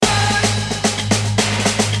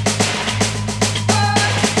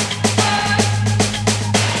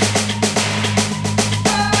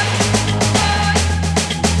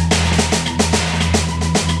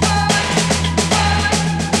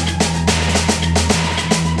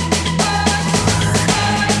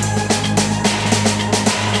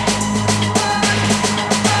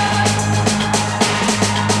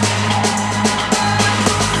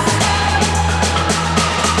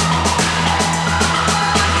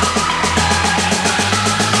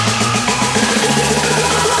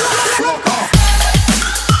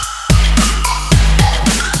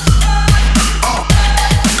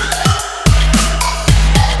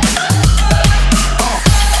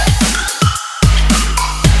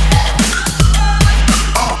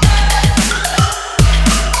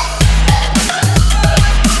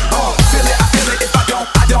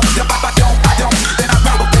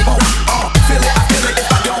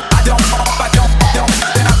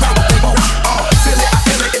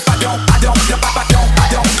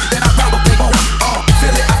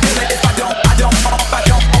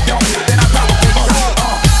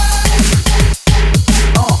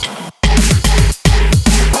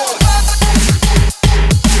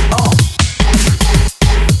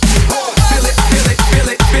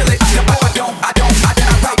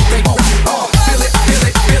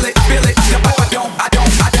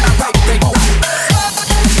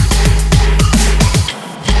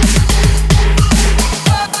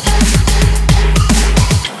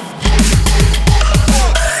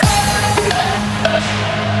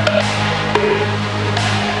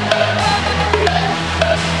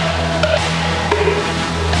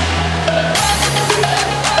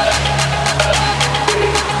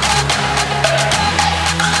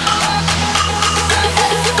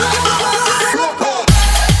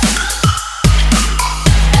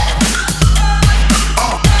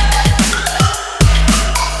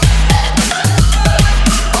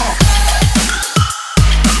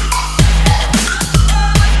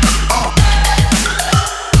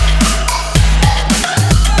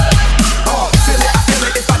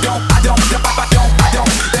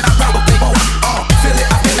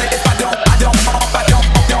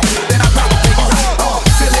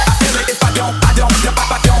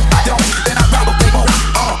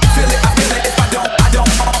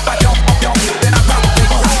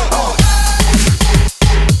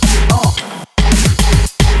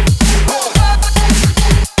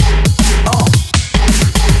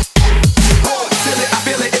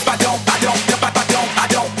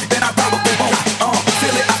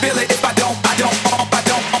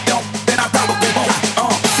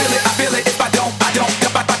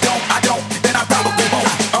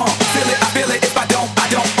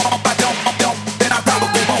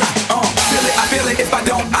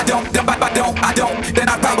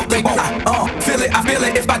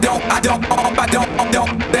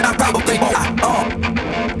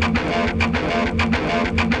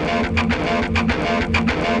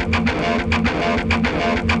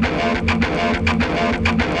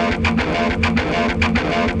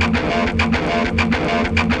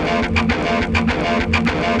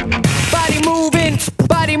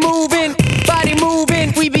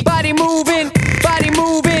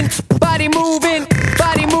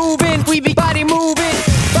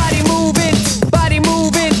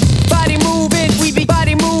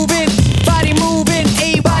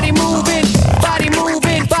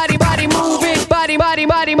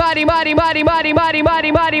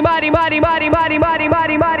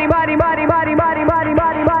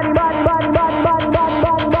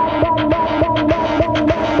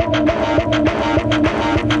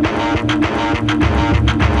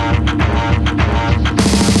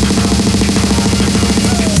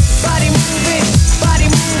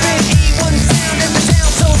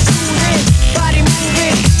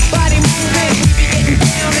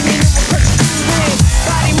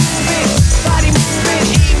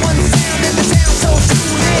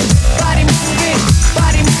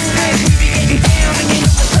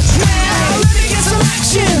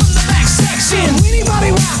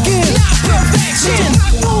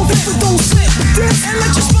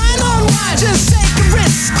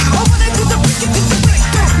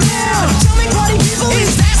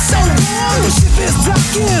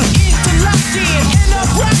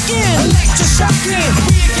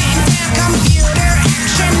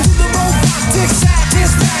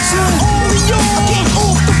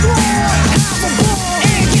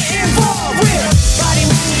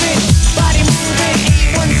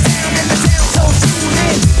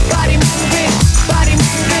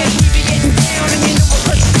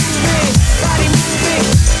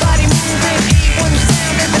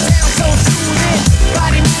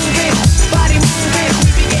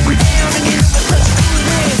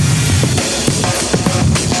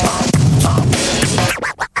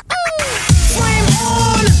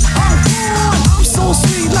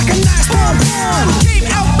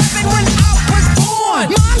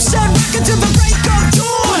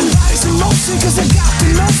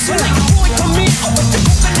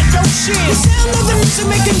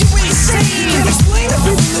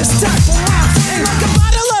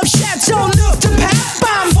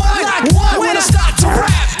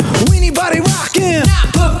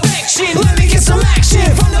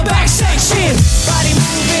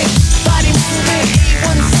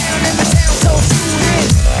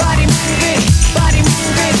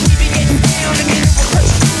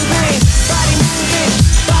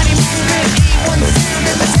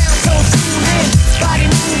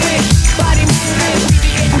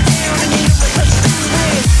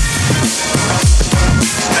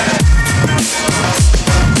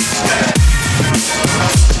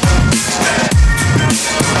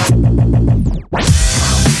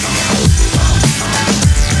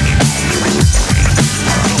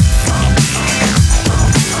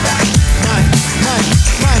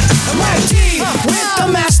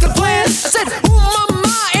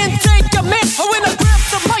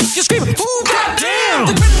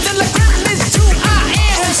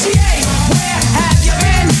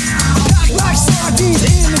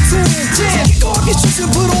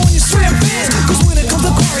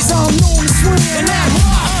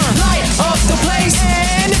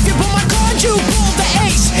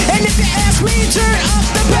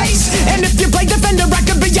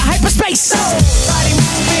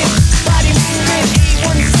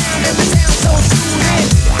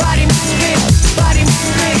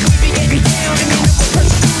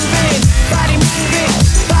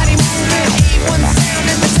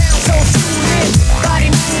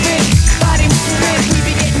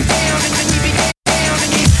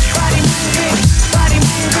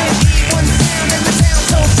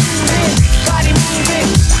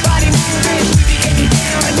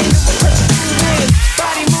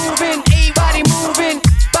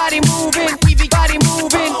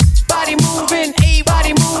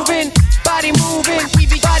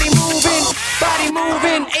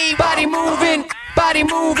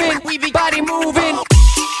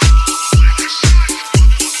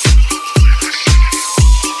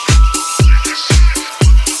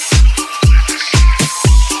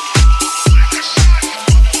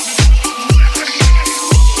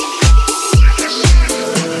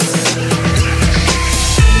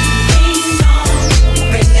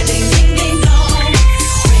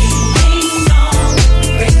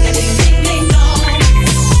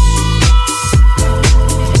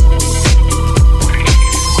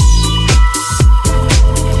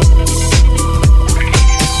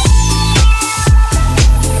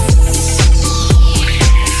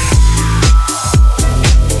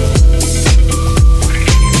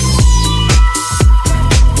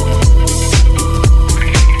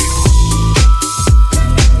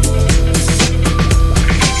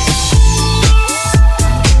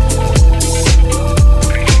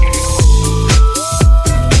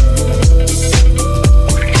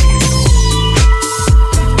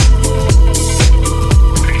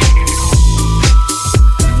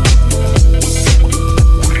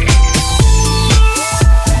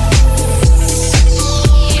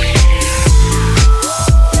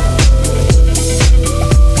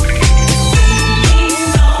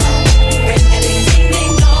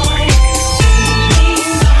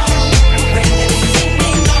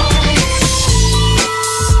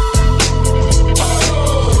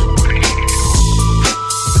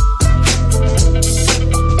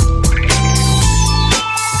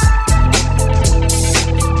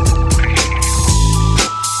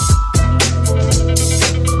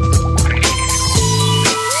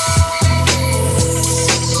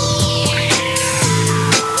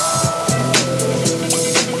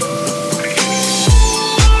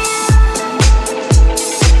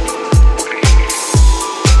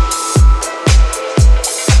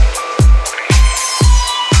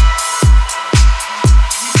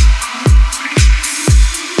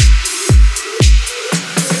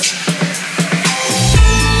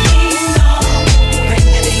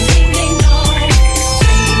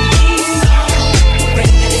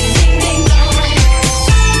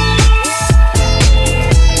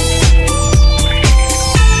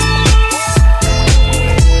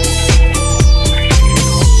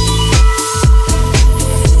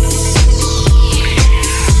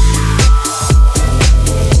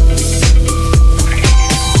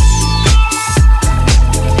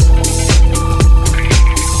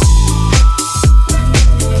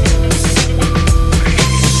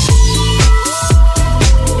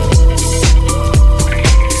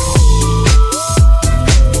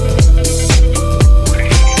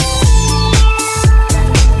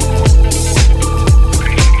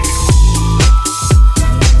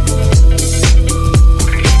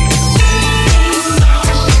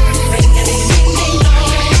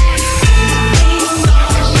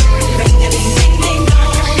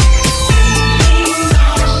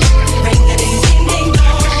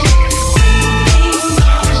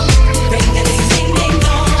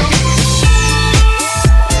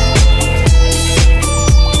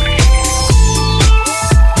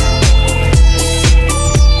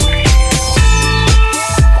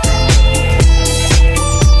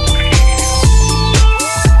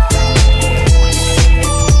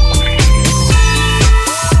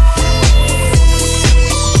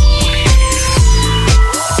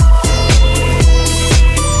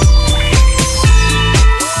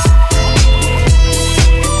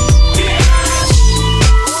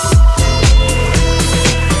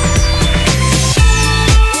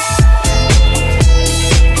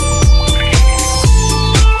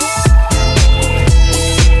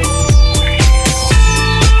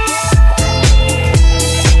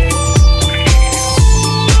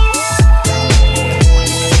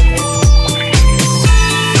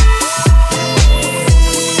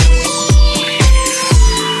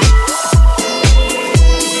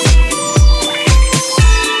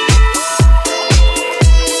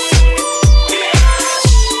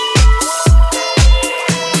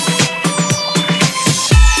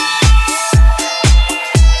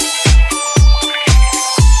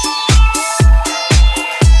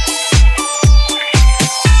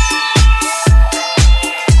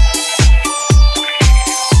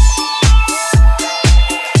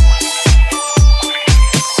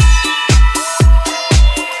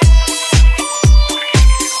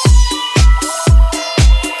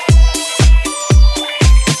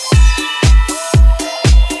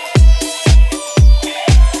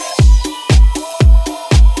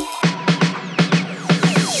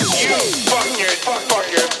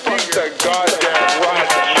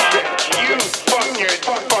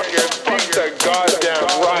piece of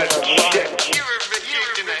goddamn rotten shit.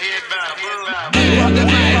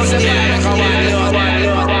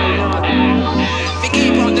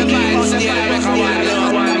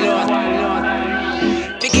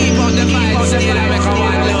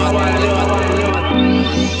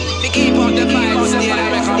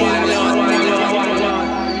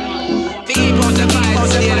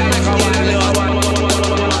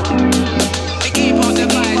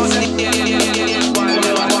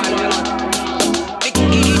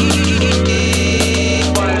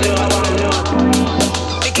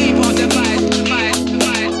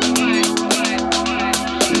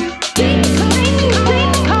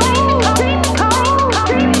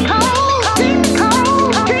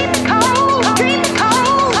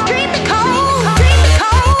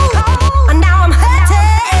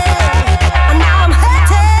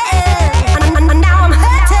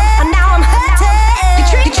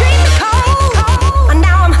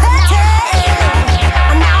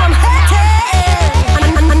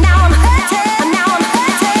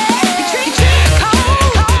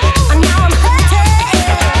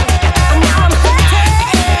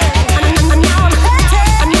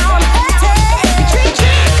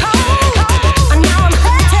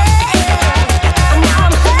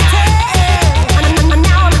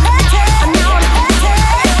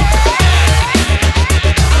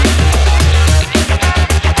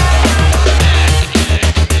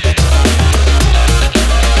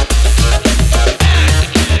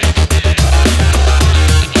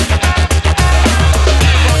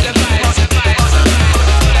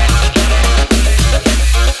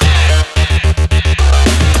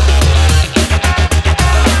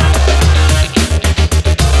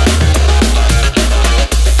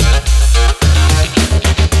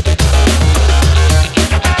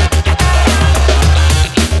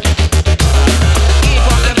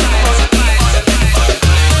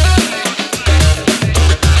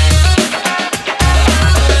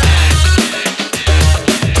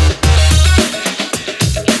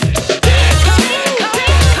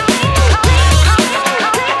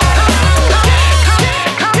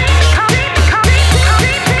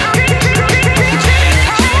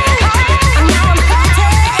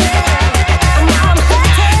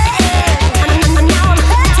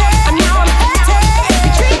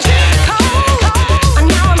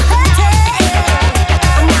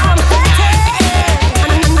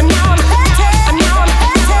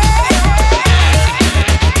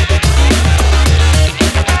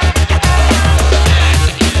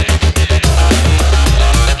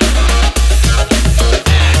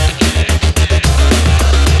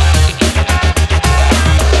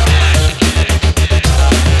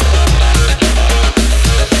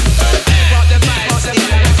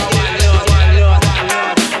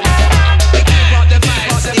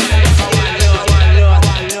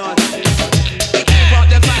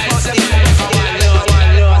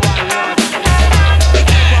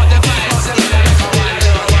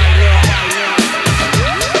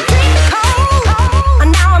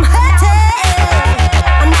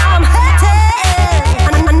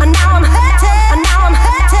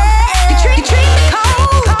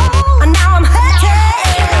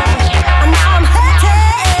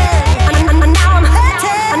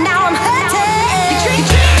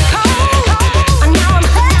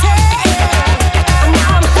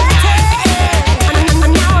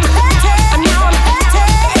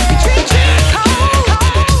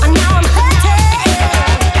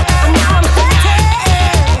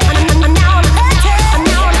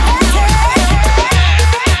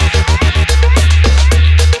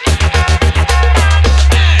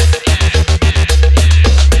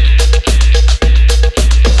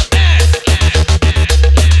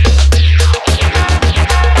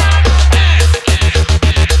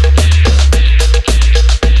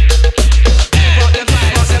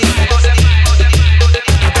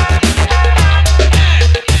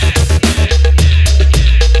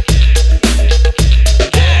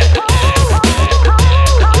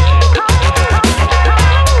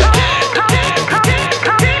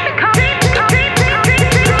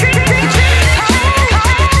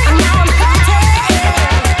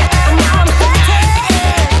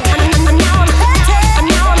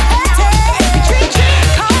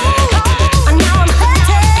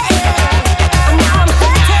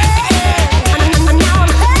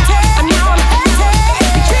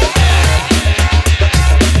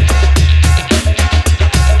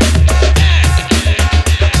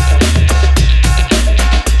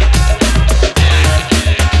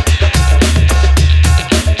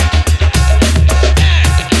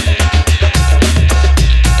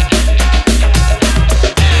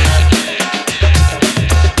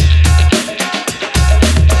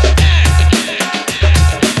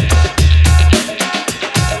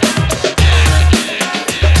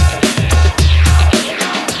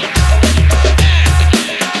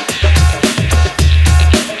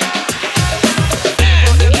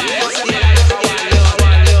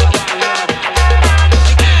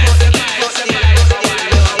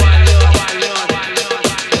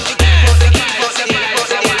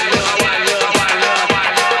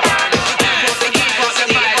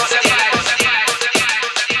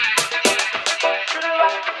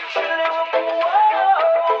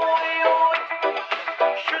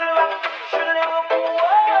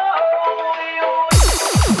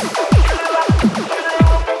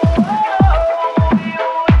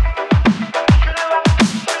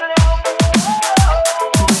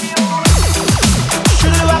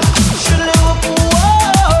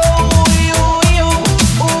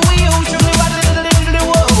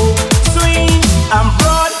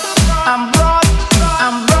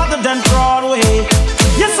 than Broadway.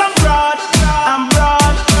 Yes, I'm broad, I'm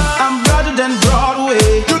broad, I'm broader than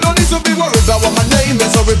Broadway. You don't need to be worried about what my name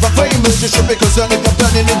is or if I'm famous. You should be concerned if you're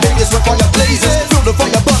burning in Vegas when fire blazes. Feel the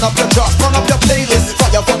fire, burn up your charts, burn up your playlist.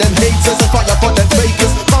 Fire for them haters and fire for them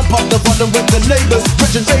fakers. Pump up the volume with the neighbors.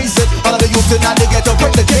 Bridge and raise it. All of the youth tonight they get to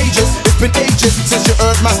break the cages. It's been ages since you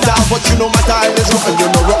heard my style, but you know my style is rotten. You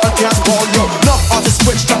know rotten can't spoil you. Enough artists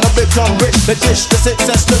switch, trying to become rich. The dish, the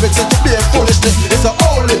success lyrics, and to be a foolishness. It's a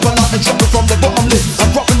only but not in trouble from the bottomless.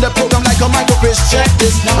 I'm rocking the program like a microfish. Check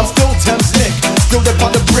this. I'm still Thames Nick, still the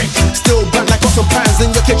on the brick, still burn like some pans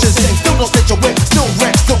in your kitchen sink. Still don't stitch your wick, still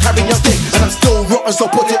wreck, still carry your stick, and I'm still rotten, so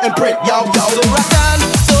put it in print. Yo, yo. So rotten,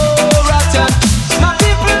 so rotten. My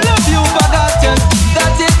people love you forgotten.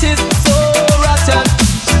 That it is so rotten.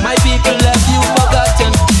 My people love you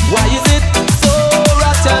forgotten. Why is it so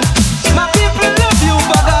rotten? My people love you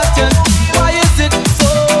forgotten. Why is it so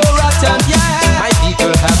rotten? Yeah, my people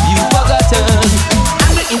have you forgotten.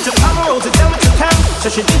 And the intercom rolls it down with your cam. So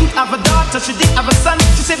she didn't have a daughter, she didn't have a son.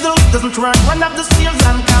 She said the road doesn't run, one of the steers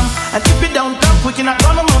and come. And if it don't come quick, you're not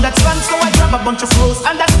gonna know that's fun. So I grab a bunch of flows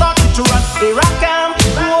and I started to run. Here I come,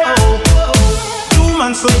 whoa. 2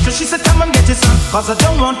 months later, she said come and get your son. Cause I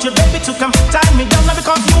don't want your baby to come tie me down. Now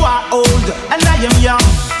because you are old and I am young.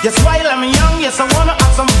 Yes, while I'm young, yes, I wanna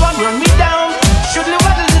have some fun. Run me down, shoodly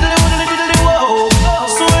waddle diddly waddle diddly whoa.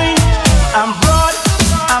 Swing, I'm broad,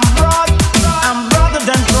 I'm broad, I'm broader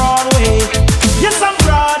than Broadway. Yes, I'm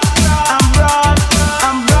broad, I'm broad,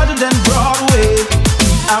 I'm broader than Broadway.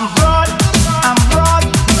 I'm broad, I'm broad,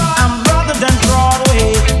 I'm broader than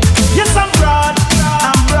Broadway. Yes, I'm broad,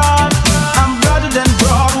 I'm broad, I'm broader than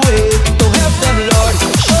Broadway. So help them, Lord,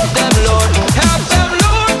 show them, Lord, help them,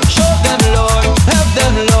 Lord, show them, Lord, help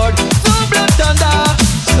them, Lord. So blood thunder,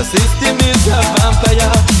 the system is a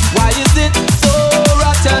vampire. Why is it so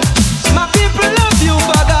rotten? My people love you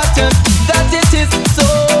forgotten. That it is so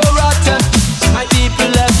rotten. My people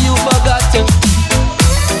love you forgotten.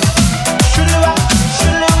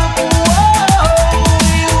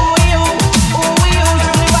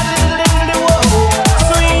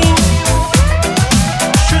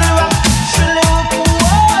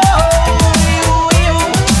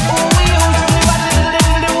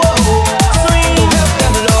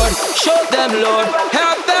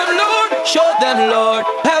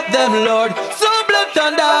 Lord, so blood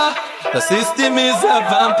thunder. The system is a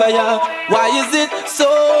vampire. Why is it so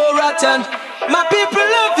rotten? My people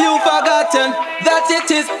love you forgotten. That it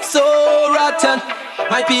is so rotten.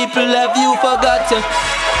 My people love you forgotten.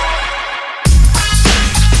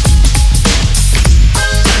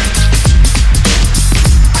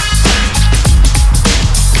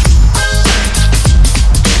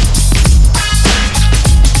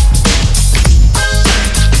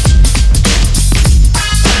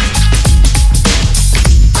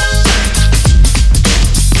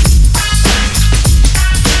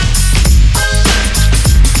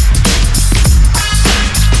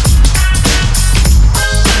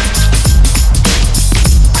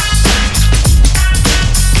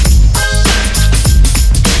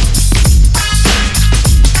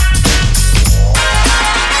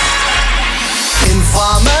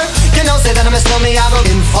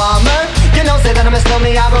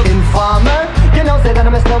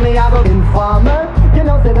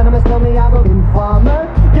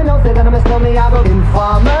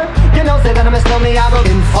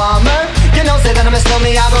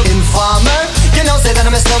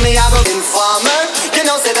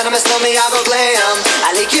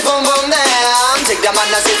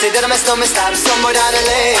 Me stop somewhere down the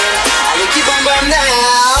lane. I will keep on burning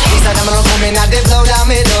down. These are them gonna come in and they blow down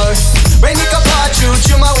my door. Rain it come pour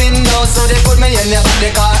through my window. So they put me in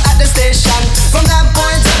the car at the station. From that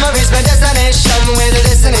point on I reach my destination. Where the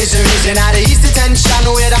destination region out of east detention.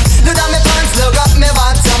 Where the look down my pants, look up my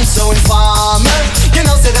bottom. So informer, you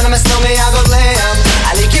know say that I'm a snowman, I go glam.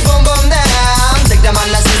 I will keep on burning down. Take them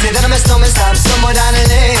on the city, then I'm a snowman, stop somewhere down the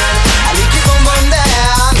lane. I will keep on burning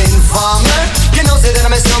down. Informer, you know say that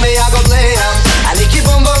I'm a snowman, I go glam. I will keep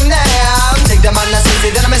on burning down. Take them on the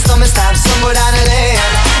city, then I'm a snowman, stop somewhere down the lane.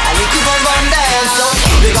 I will keep on burning down. So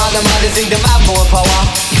because them all they think them have more power.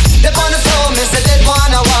 They on the floor, me say they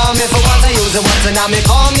wanna want me. For once I use it once and now me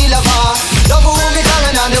call me lover. Love who me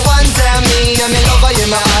calling on the one tell me. And me lover in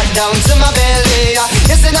my heart down to my belly.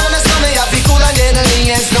 Yes, and now my stomach I feel cool and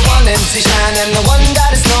deadly. It's the one MC Shine and the one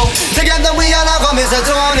that is snow. Together we all have come is a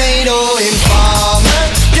tornado. Informer,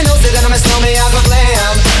 you know say that I'm a snowman, I go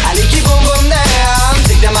glam. I like keep boom boom down.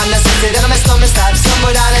 Take them on the city, then I'm a snowman, stop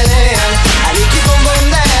somewhere down the lane. I like keep boom boom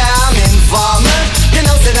down. Informer, you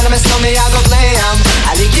know say that I'm a snowman, I go glam.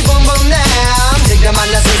 I like keep boom boom down. Take them on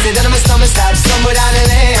the city, then I'm a snowman, stop somewhere down the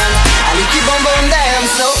lane.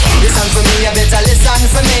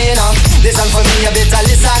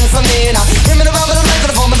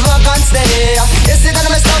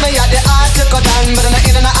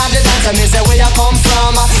 Ask me say where you come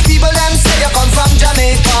from. People them say you come from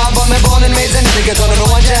Jamaica, but me born and raised in the ghetto, don't know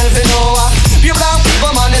what you help know. Pure brown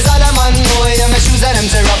people, man, is all a man know. Yeah, my shoes and them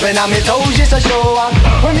tear up and my toes just to show.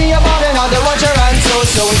 When me about it, all the watch your hands so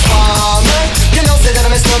informer. You know, say that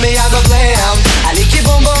I'm a slummy, I go play him. I like you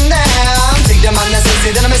boom boom down. Take the man that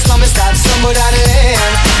say that I'm a slummy, stop somewhere down the lane.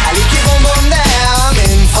 I like you boom boom down.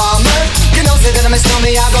 Informer. You know, say that I'm a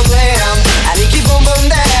slummy, I go play him. I like you boom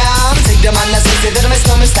boom down. Take the man that say that I'm a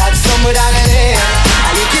slummy, stop somewhere down the lane.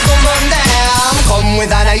 I like you boom boom down. Come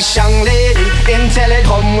with a nice young lady. Intel it,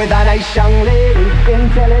 come with a nice young lady.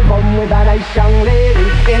 Intel it, come with a nice young lady.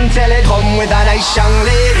 Intel it, come with a nice young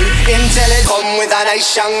lady. Intel it, come with a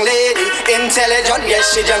nice young lady. Intelligent,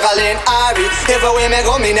 yes, she juggling Ari. Everywhere me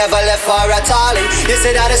go, me never left for a tally. You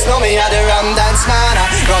say that it's no me at the rum dance man.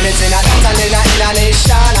 Rum it in a dance and in a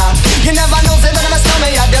nation. You never know, say that I'm a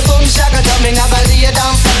snowman at the boom shaka. Tell me never lay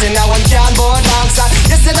down flat in a one can board box.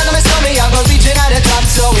 You say that I'm a snowman, I go reaching at the top.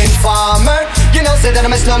 So informer, you know, say that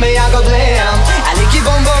I'm a snowman, I go blame. I like you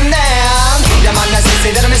boom boom down. The man that say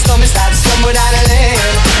that I'm a snowman, stop somewhere down the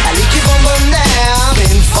lane. I like you boom boom down.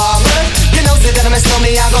 Informer, you know, say that I'm a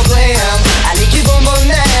snowman, I go blame. I like you boom boom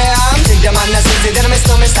down. Take the man that say that I'm a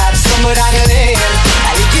snowman, stop somewhere down the lane.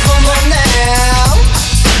 I like you boom boom down.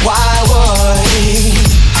 Why would?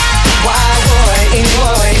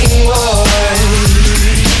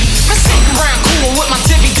 I'm sitting around cool with my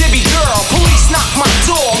dibby girl. Police knock my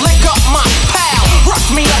door, lick up my pal. Rough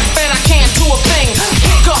me up and I can't do a thing.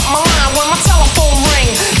 Pick up my line when my telephone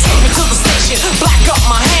ring. Take me to the station, black up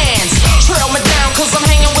my hands. Trail me down cause I'm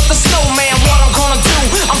hanging with the snowman. What I'm gonna do,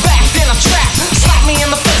 I'm backed in a trap. Slap me in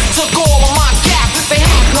the face, took all of my gap. They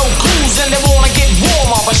have no clues and they wanna get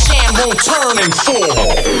warmer, but Sham won't turn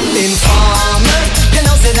informer. Informer, you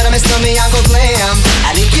know, say that I'm a snowman, I go glam.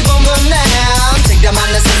 I like you boom boom down. Take the man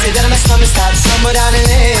that say that I'm a snowman, stop somewhere down the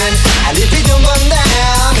lane. I like you boom boom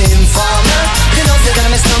down. Informer, you know, say that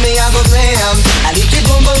I'm a snowman, I go glam. I like you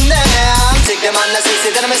boom boom down. Take the man that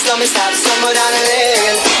say that I'm a snowman, stop somewhere down the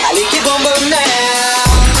lane. I like you boom boom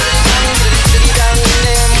down.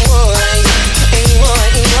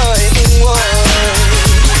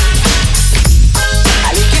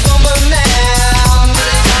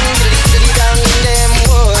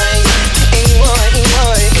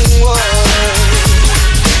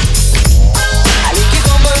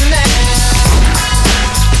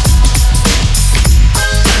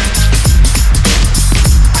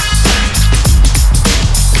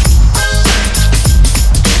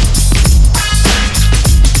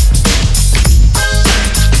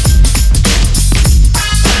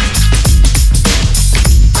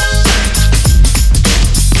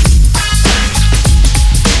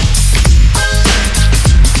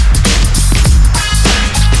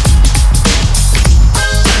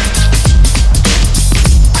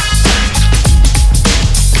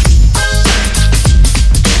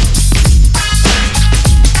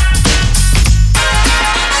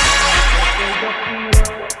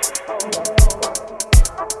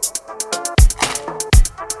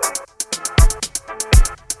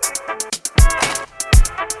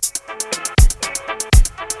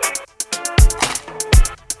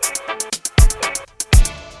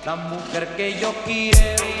 La mujer que yo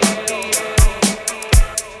quiero.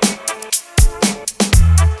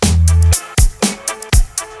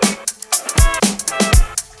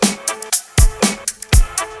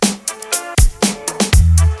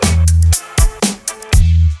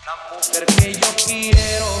 La mujer que yo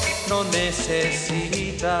quiero no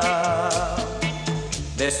necesita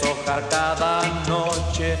deshojar cada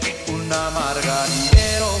noche una margarita.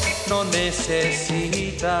 No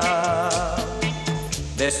necesita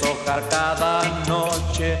deshojar cada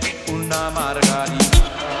noche una margarita.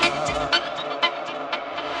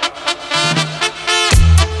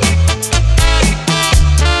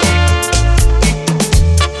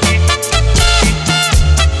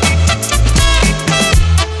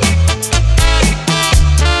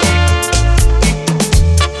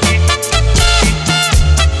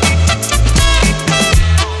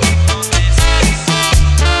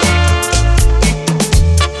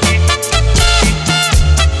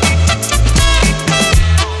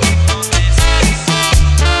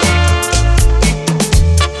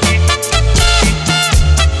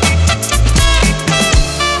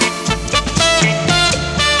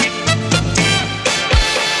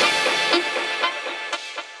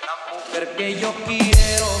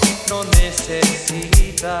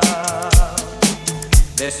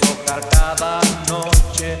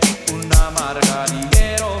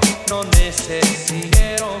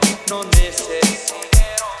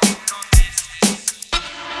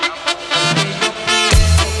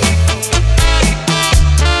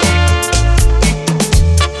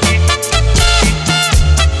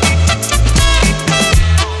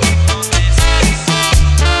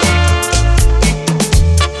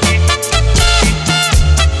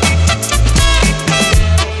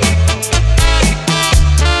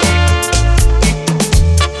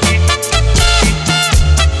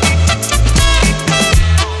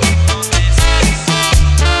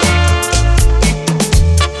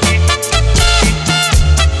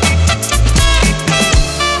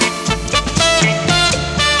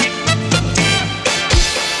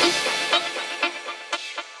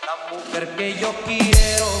 mujer que yo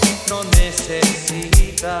quiero no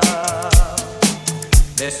necesita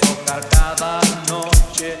deshojar cada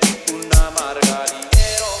noche una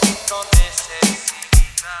margarillero, no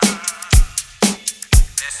necesita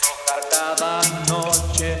deshojar cada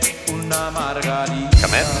noche una margarillero.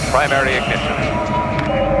 Commence primary ignition.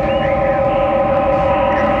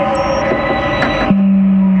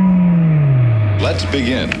 Let's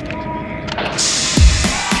begin.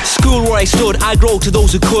 School where I stood, aggro to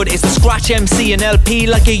those who could. It's the scratch MC and LP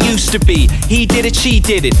like it used to be. He did it, she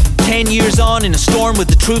did it. 10 years on in a storm with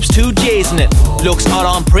the troops, 2 J's in it. Looks hot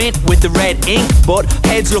on print with the red ink, but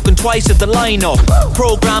heads looking twice at the lineup.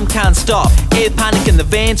 Program can't stop. Air panic in the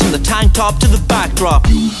veins from the tank top to the backdrop.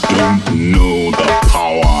 You don't know the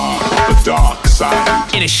power, the dark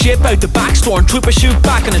side. In a ship out the back store and trooper shoot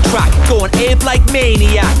back on the track. Going ape like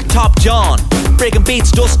maniac, Top John. Breaking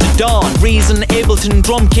beats dusk to dawn. Reason, Ableton,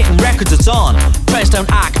 drum kit and records it's on. Trenchtown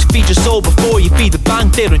act, feature soul before you feed the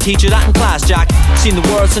bank. They don't teach you that in class, Jack. Seen the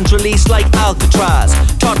world since release like Alcatraz.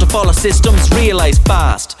 Taught to follow systems, realize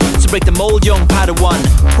fast. So break the mold, young Padawan.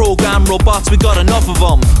 Program robots, we got enough of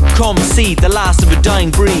them. Come see the last of a dying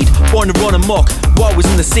breed. Born to run amok, what was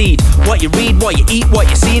in the seed. What you read, what you eat, what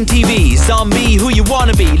you see in TV. Zombie, who you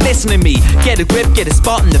wanna be, listen to me. Get a grip, get a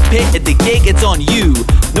spot in the pit. At the gig, it's on you.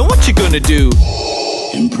 Know what you gonna do.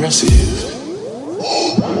 Impressive.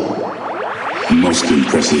 Most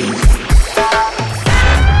impressive.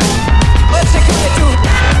 What's it gonna do?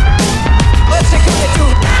 What's it gonna do?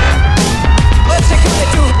 What's it gonna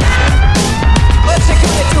do? What's it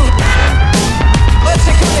gonna do? What's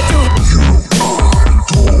it gonna do?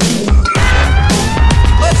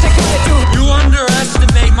 What's it gonna do? You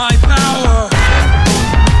underestimate my power.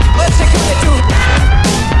 What's it gonna do?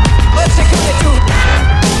 What's it gonna do?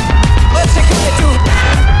 What's it gonna do?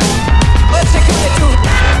 What's it gonna do?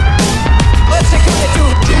 What's it gonna do?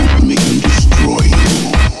 Don't make me destroy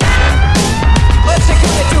you. What's it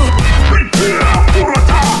gonna do? Prepare for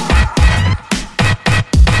attack.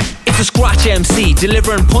 It's a scratch MC,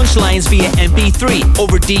 delivering punchlines via MP3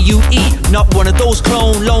 over DUE. Not one of those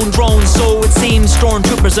clone lone drones, so it seems.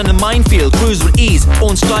 Stormtroopers in a minefield, cruise with ease.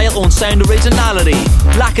 Own style, own sound, originality.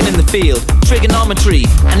 Lacking in the field, trigonometry.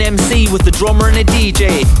 An MC with a drummer and a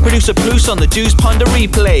DJ. Producer plus on the juice pond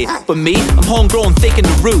replay. But me, I'm homegrown, thick in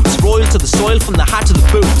the roots. Royal to the soil, from the hat to the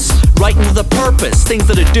boots. Writing with a purpose, things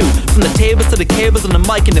that I do. From the tables to the cables and the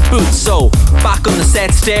mic and the boots. So, back on the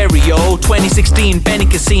set stereo. 2016 Benny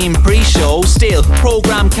Cassim pre-show. Still,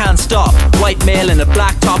 program can't stop. White male in a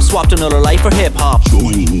black top, swapped another life for hip-hop.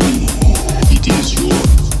 Join me. It is your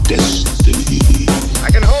destiny.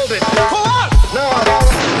 I can hold it. Pull up! No,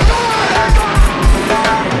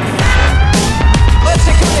 What's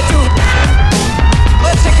it gonna do?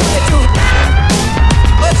 What's it gonna do?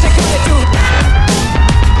 What's it gonna do?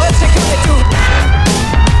 What's it gonna do?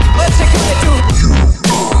 What's it gonna do?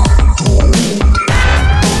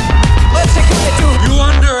 What's it gonna do? You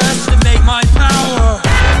underestimate my power.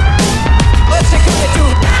 What's it gonna do?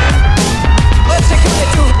 What's it gonna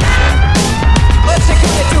do? What's it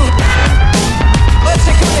gonna do?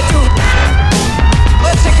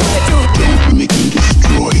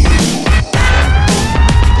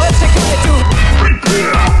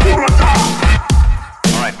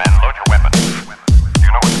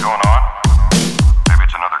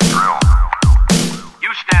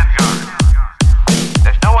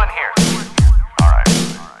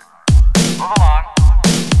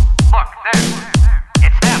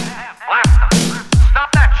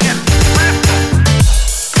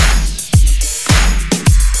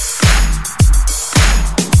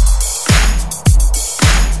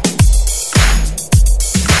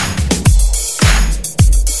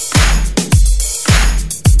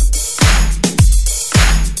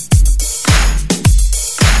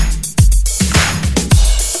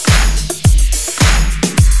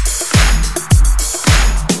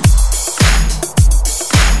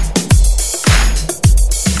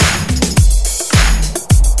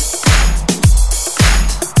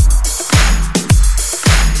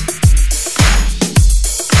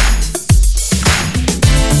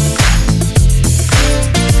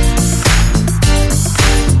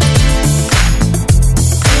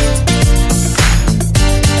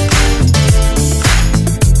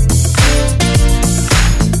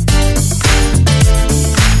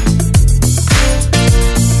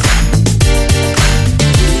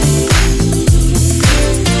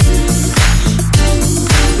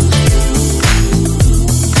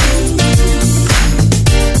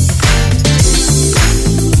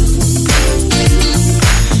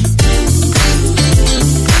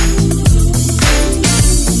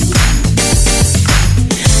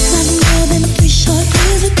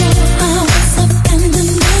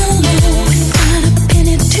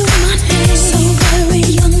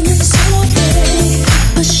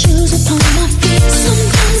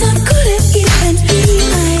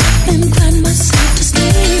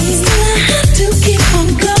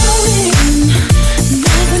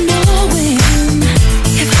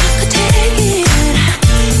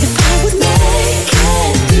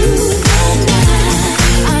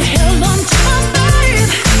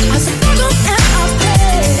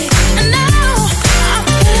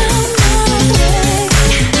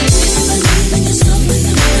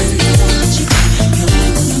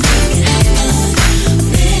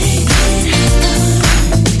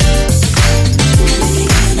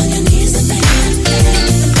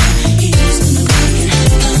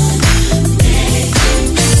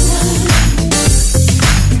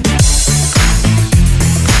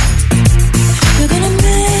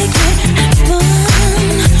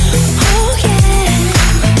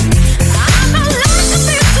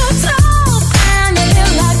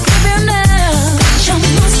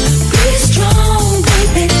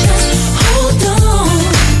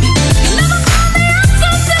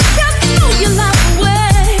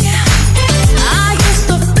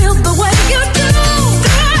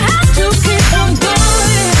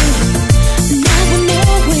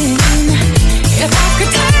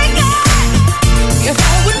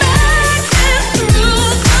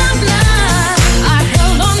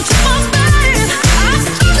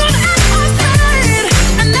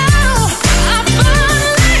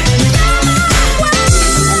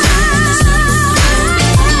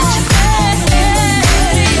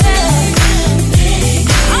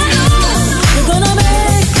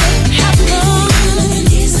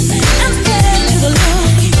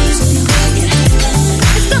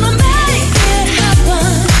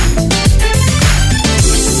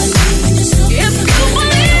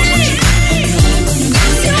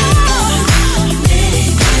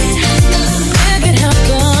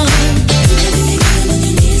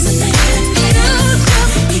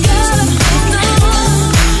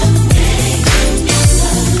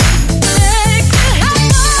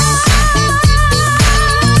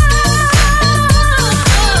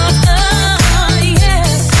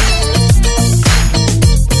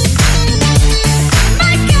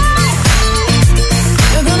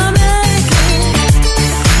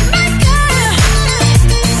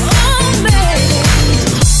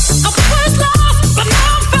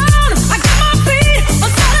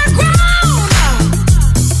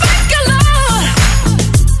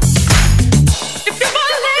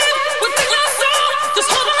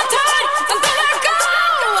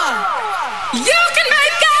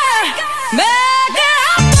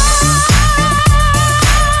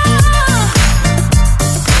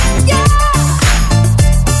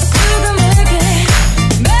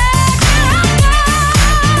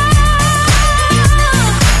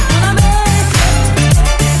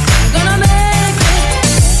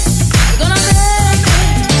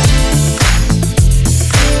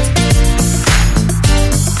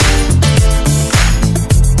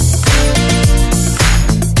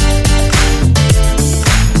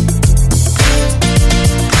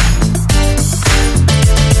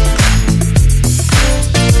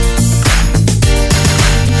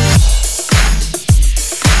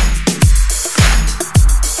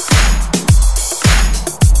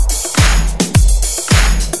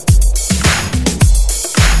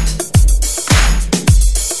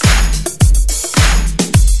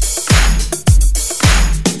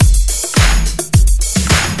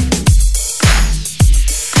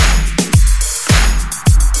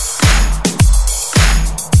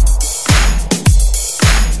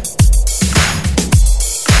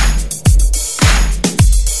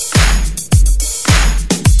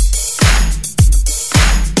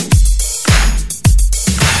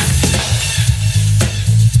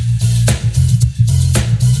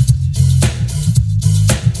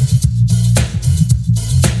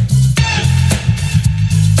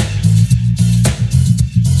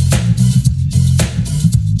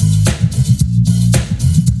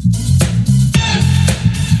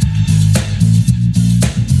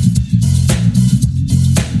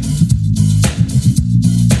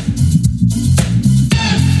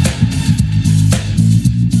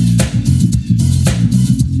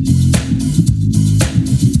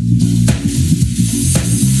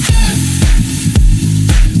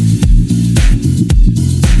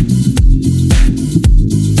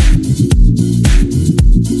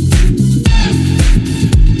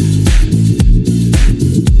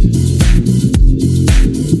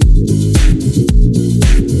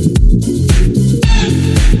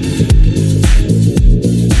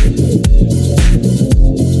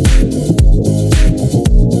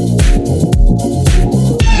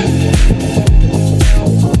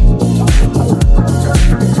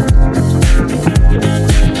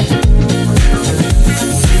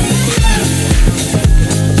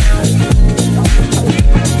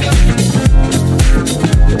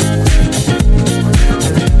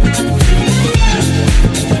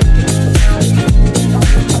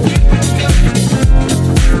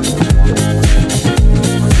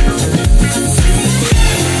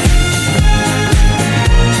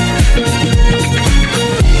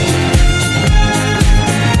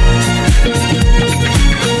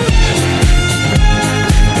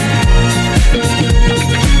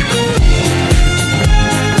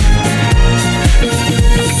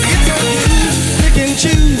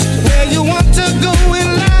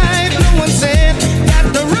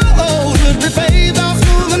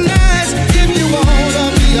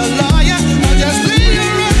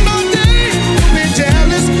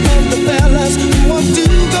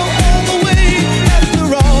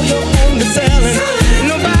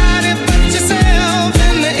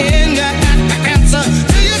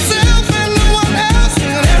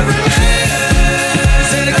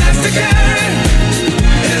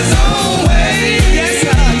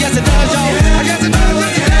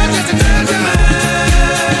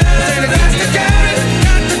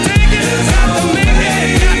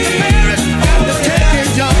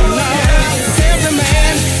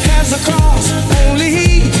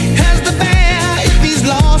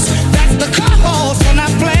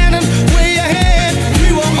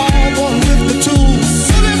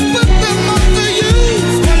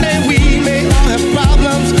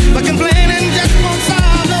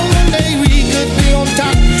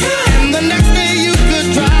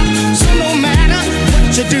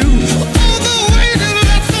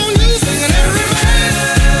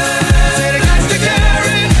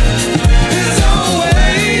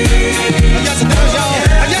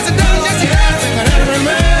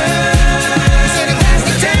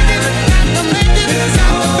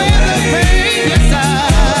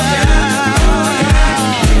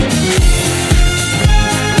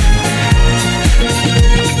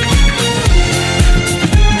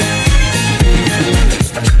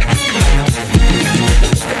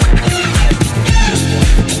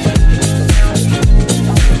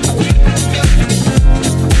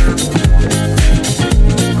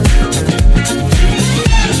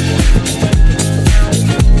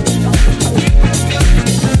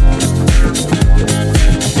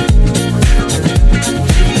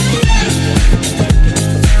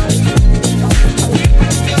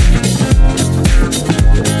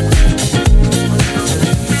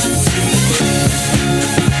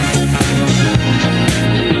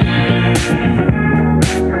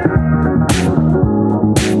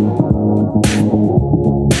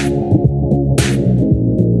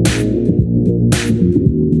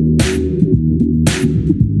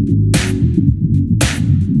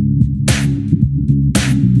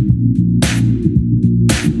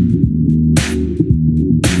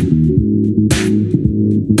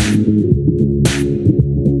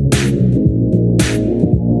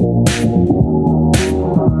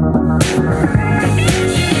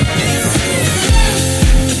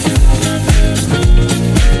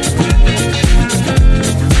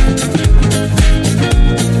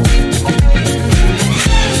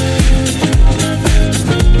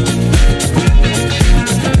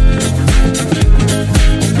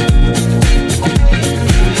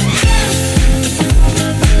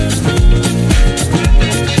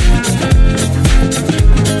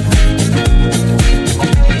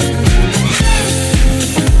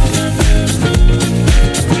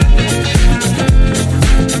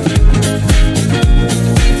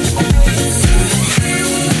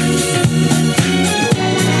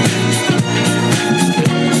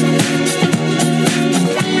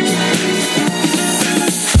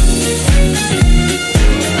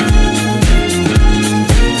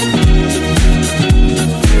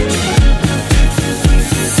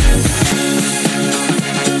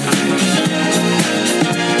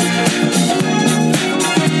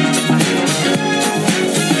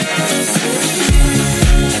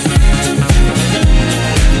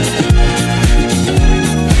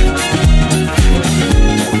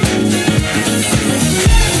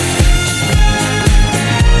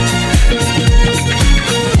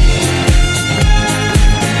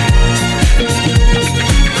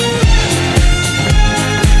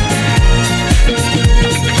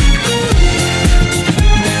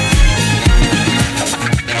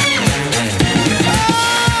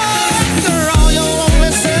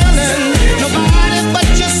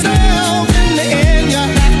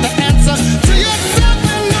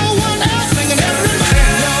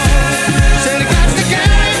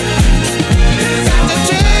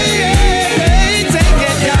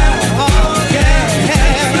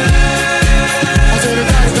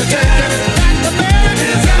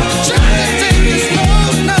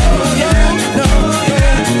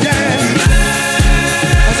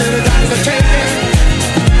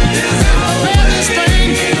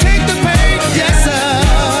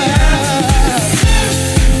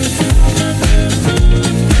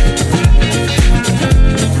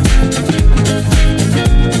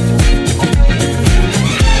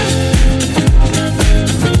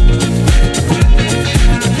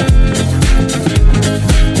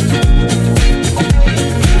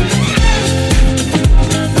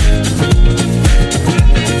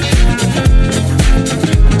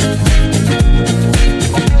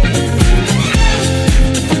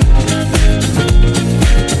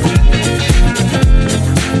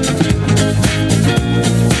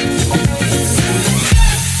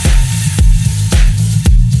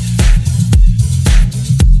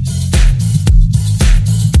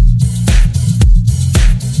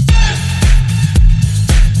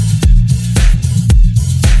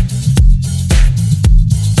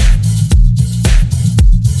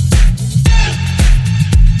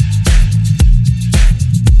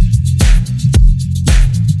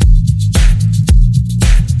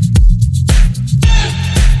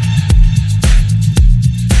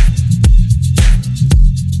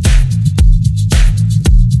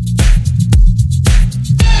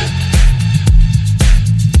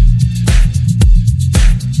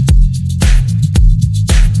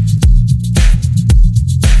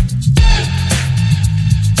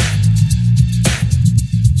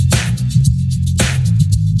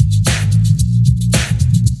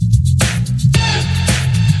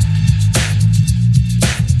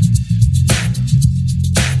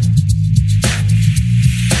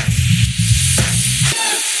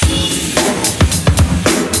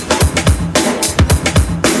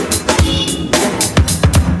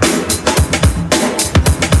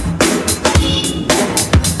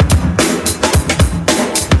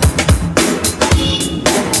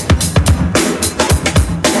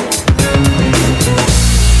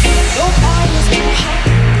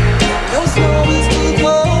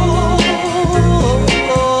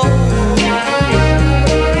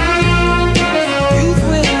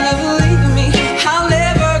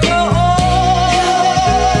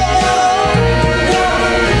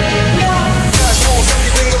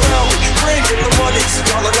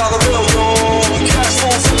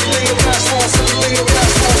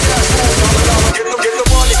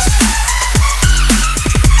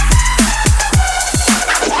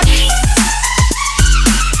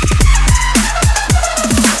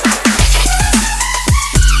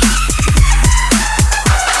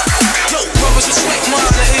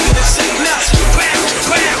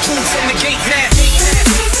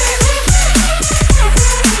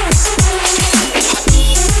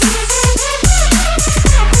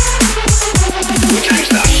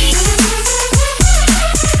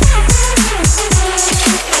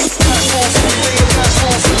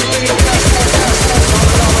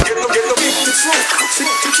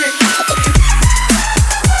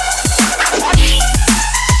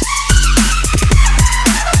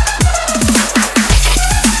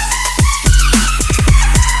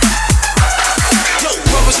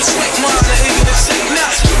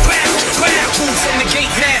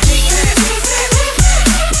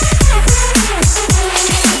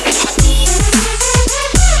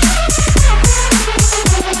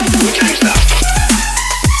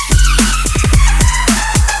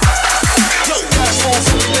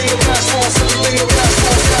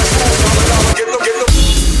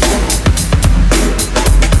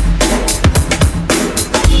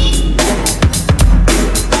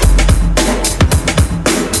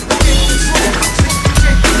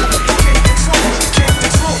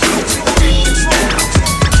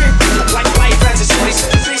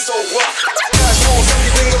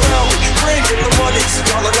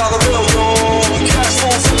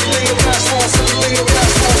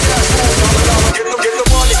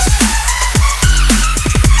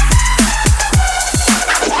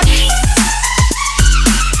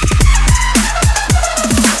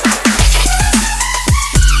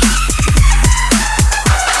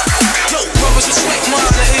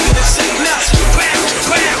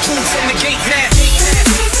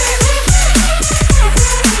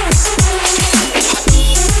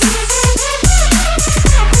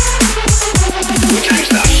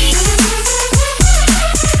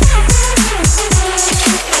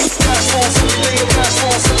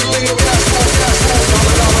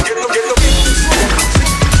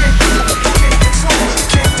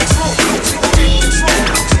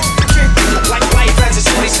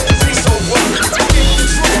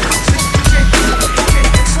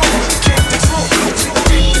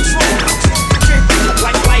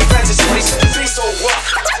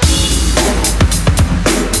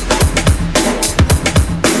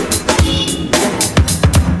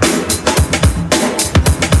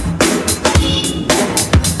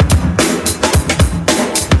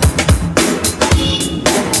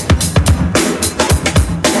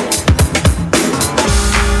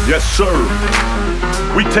 Yes, sir.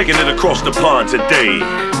 We taking it across the pond today.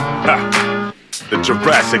 Ha. The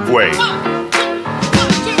Jurassic way.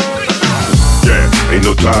 Yeah, ain't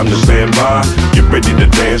no time to stand by. Get ready to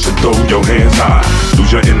dance and throw your hands high.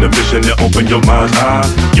 Lose your inhibition and open your mind's eye.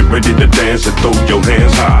 Get ready to dance and throw your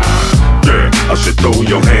hands high. Yeah, I said throw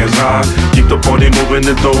your hands high. Keep the party moving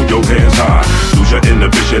and throw your hands high. Lose your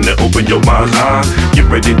inhibition and open your mind's eye.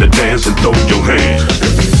 Get ready to dance and throw your hands.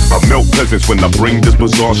 I melt peasants when I bring this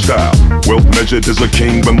bizarre style. Wealth measured as a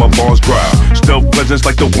king when my bars growl. Stealth presence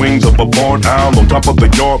like the wings of a barn owl. On top of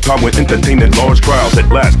the yard power entertaining large crowds.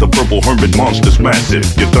 At last the purple hermit monster's massive.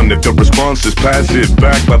 You're done if your response is passive.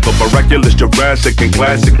 Backed by the miraculous Jurassic in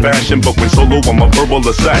classic fashion. But when solo I'm a verbal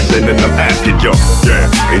assassin. And I'm asking yo,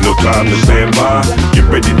 yeah, ain't no time to stand by. Get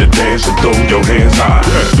ready to dance and throw your hands high.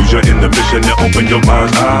 Lose your inhibition and open your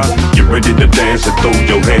mind's eye. Get ready to dance and throw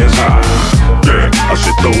your hands high. Yeah, I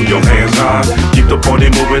said throw your hands high. Keep the party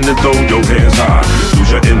moving and throw your hands high.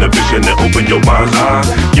 Lose your inhibition and open your mind's eye.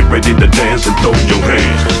 Get ready to dance and throw your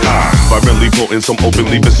hands high. Virally potent, some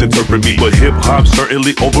openly misinterpret me. But hip-hop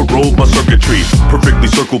certainly overrode my circuitry. Perfectly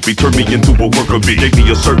circled me, turned me into a worker bee. Gave me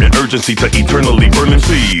a certain urgency to eternally burn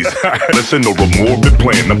seas. Listen or a morbid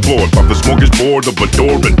plan. I'm floored by the smorgasbord of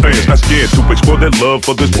adoring fans. Not scared to explore their love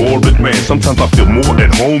for this boring man. Sometimes I feel more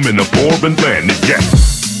at home in a foreign land. And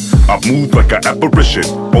yes, I move like an apparition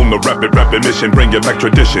on a rapid mission, bring it back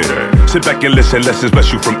tradition. Sit back and listen, lessons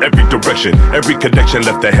bless you from every direction. Every connection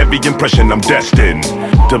left a heavy impression. I'm destined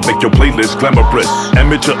to make your playlist glamorous.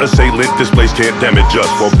 Amateur assailant, displays can't damage us.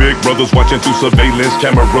 For big brothers watching through surveillance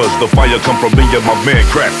cameras, the fire come from me and my man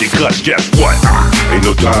Krafty. Kuts, guess what? Ain't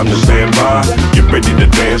no time to stand by. Get ready to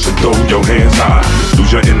dance and throw your hands high.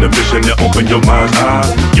 Lose your inhibition and open your mind's eye.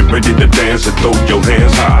 Get ready to dance and throw your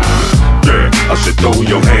hands high. Yeah, I said throw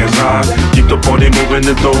your hands high. Keep the party moving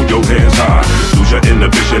and throw your hands high. Lose your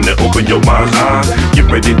inhibition and open your mind's eye. Get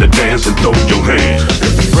ready to dance and throw your hands.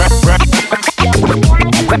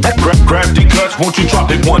 Krafty Kuts, won't you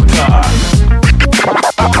drop it one time?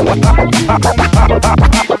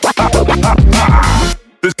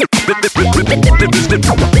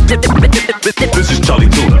 This is Charlie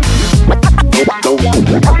Tuna.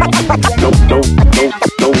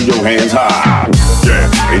 Throw your hands high. Yeah,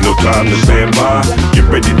 ain't no time to stand by. Get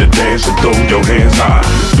ready to dance and throw your hands high.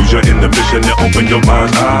 Lose your inhibition and open your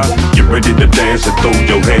mind's eye. Get ready to dance and throw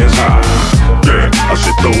your hands high. Yeah, I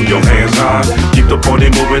said throw your hands high. Keep the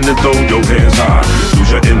party moving and throw your hands high.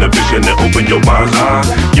 Lose your inhibition and open your mind's eye.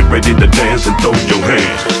 Get ready to dance and throw your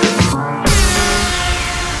hands.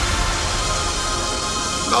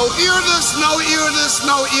 Now hear this, now hear this,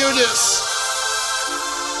 now hear this.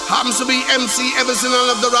 Happens to be MC Everson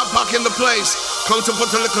and of the rap pack in the place. Come to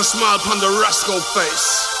put a little smile upon the Rusko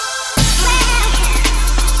face.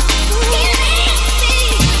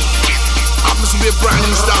 Happens to be a brand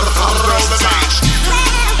new style of versatile.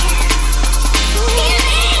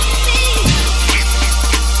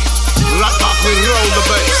 Rap pack will roll the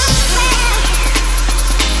bass.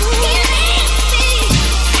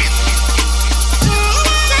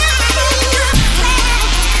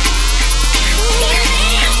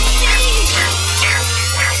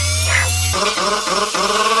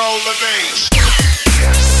 Roll the bass.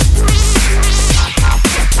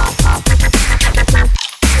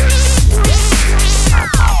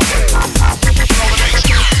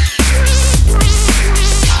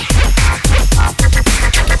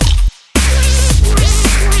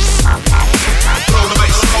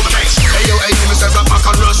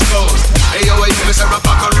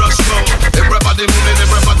 Everybody moving,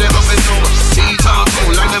 everybody having no T-top,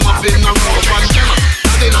 line them up in a row. One them,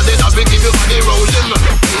 nothing on the dance, we keep your body rolling.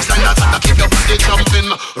 Baseline that keep your body jumping.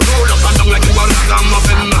 Roll up and down like you are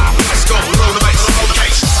ragamuffin. Let's go, roll the bass, roll the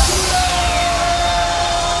bass.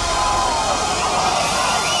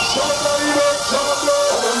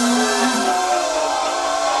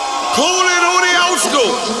 Calling all the old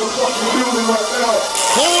school.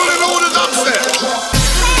 Calling all the dubstep.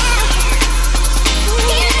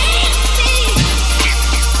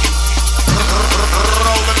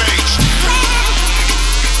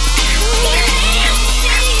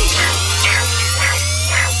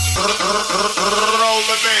 Roll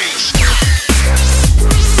the bass.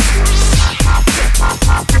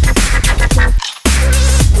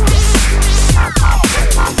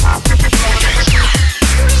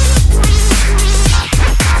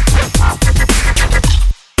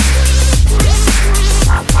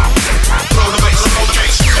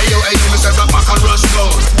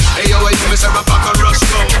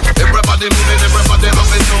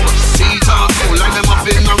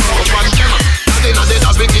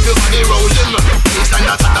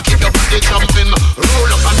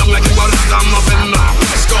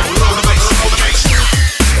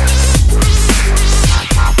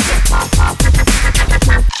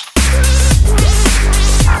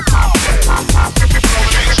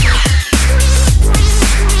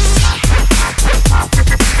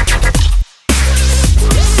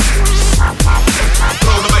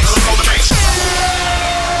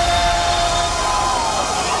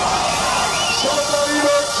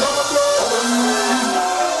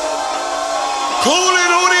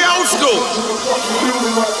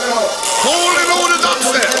 Holding on the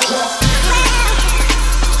dubstep.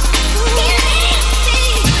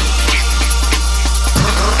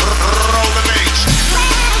 Roll the bass.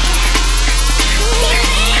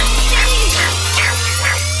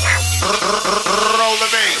 Roll the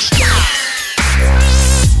bass.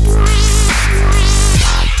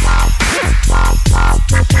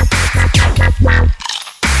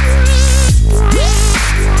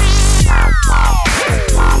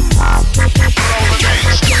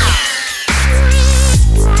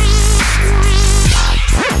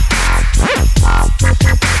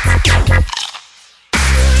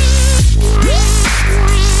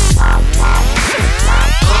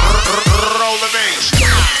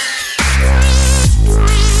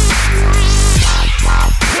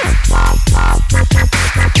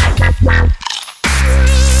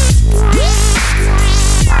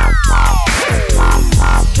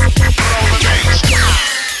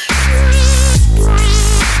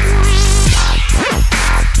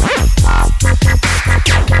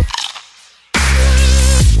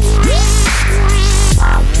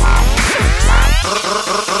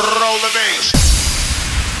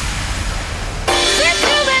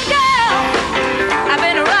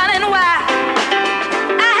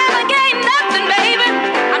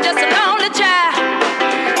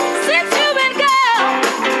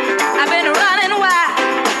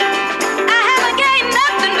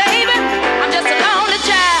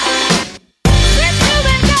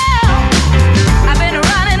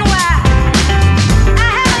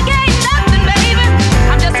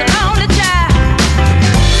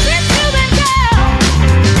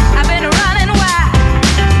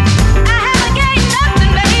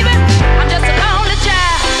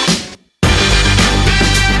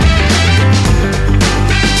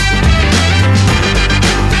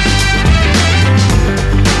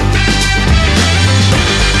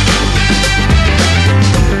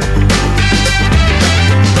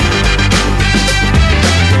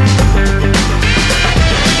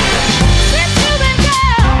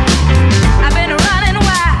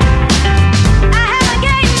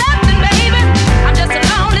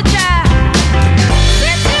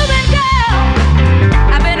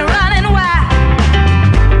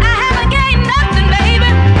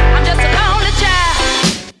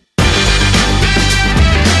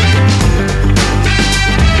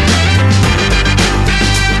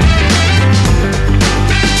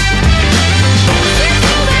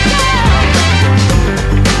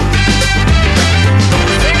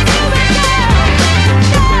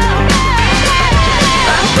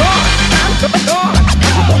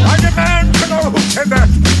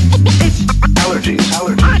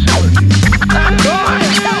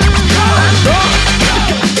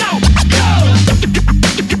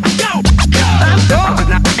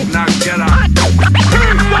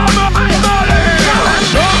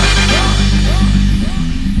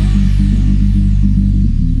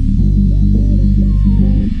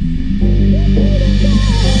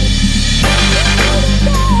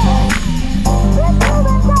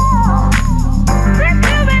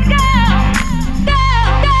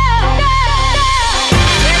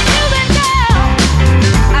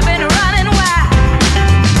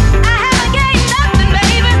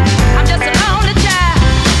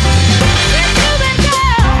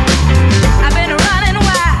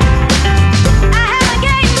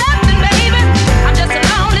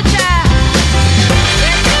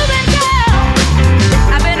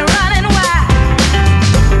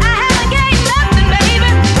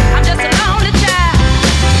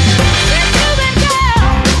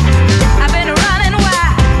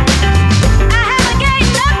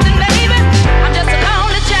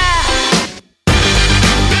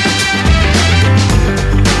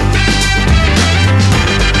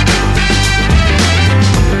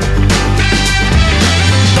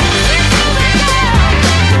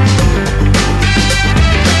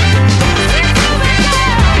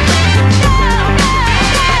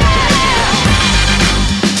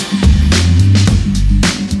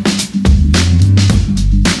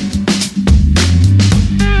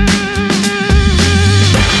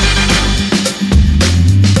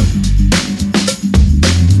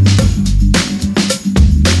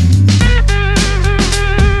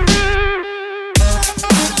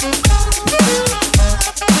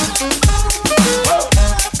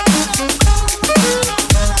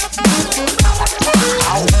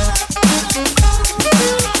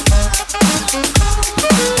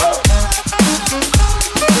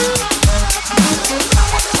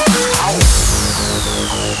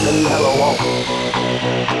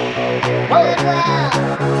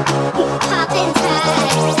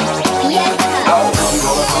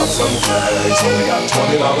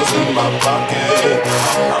 in my pocket.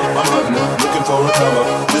 I'm hunting, looking for a come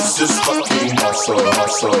up. This is fucking hustle,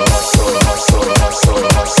 hustle, hustle, hustle, hustle,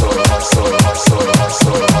 hustle, hustle, hustle,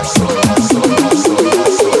 hustle, hustle, hustle,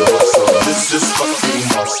 hustle, hustle. This is fucking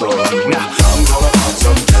hustle. I'm gonna pop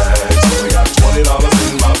some tags. Only got $20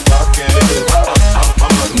 in my pocket. I'm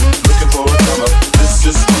hunting, looking for a come up. This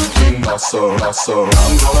is fucking hustle, hustle.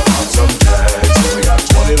 I'm gonna pop some tags. Only got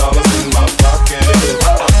 $20 in my pocket.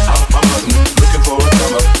 I'm hunting, looking for a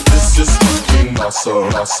come up. This is fucking hustle,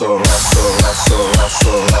 hustle, hustle, hustle,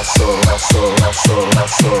 hustle, hustle, hustle, hustle,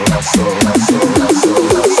 hustle, hustle, hustle, hustle,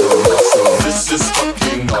 hustle, hustle. This is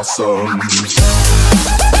fucking hustle.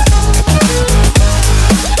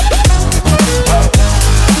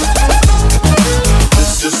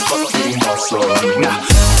 This is fucking hustle.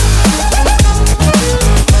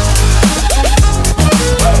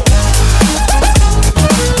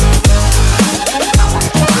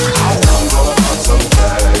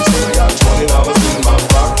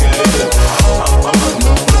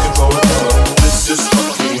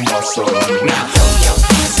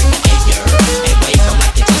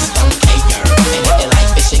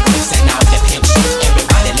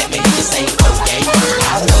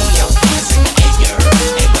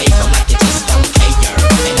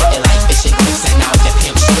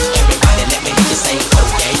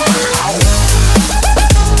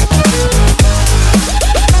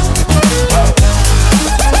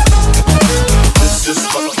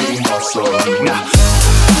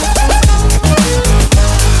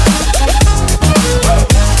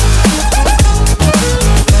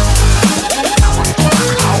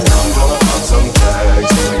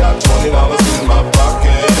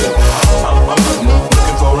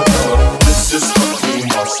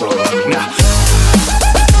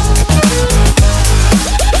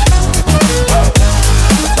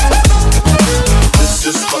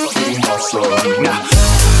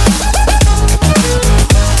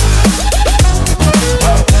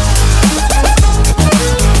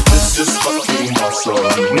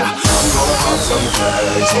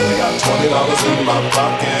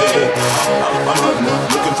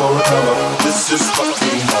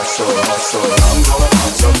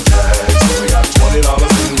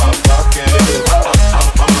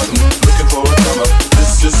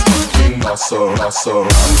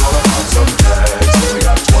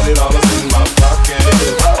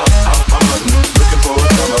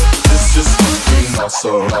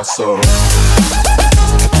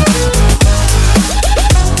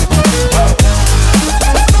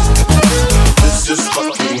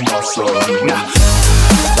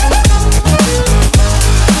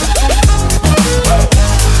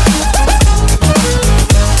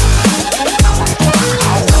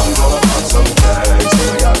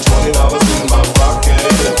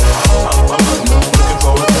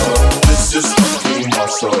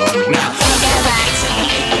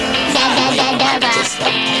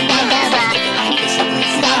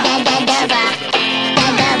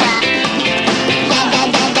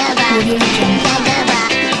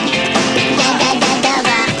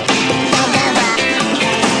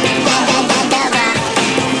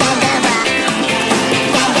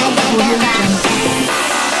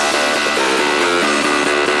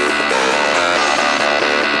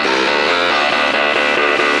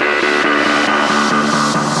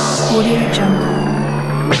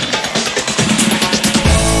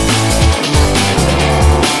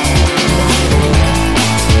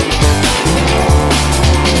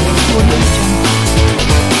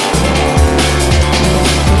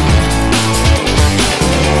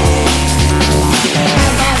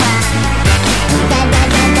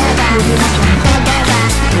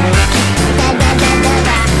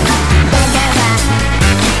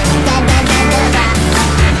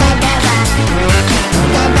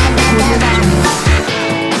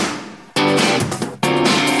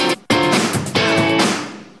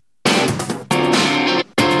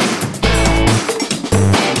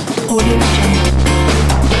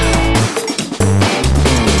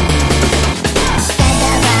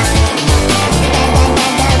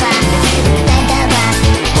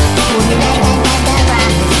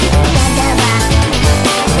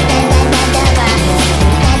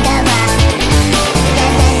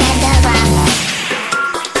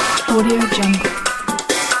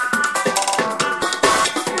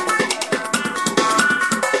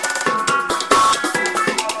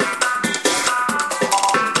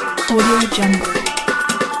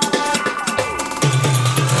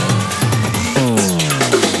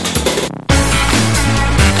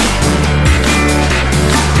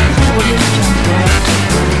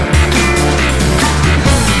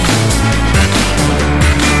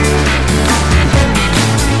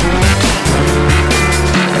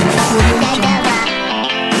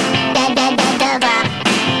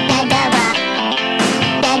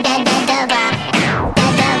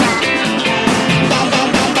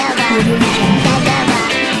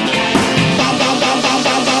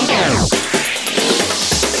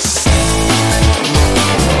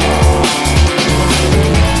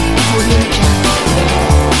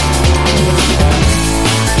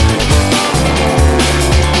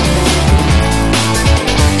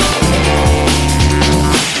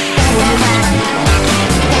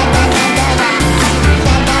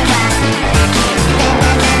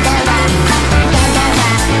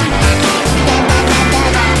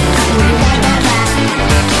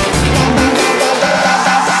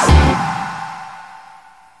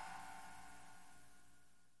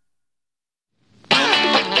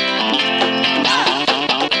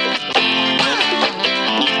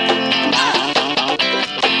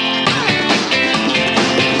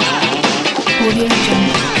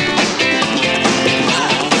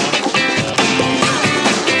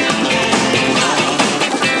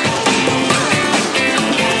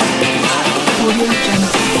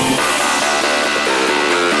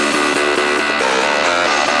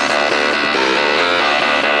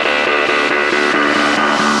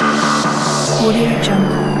 Audio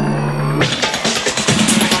Jungle.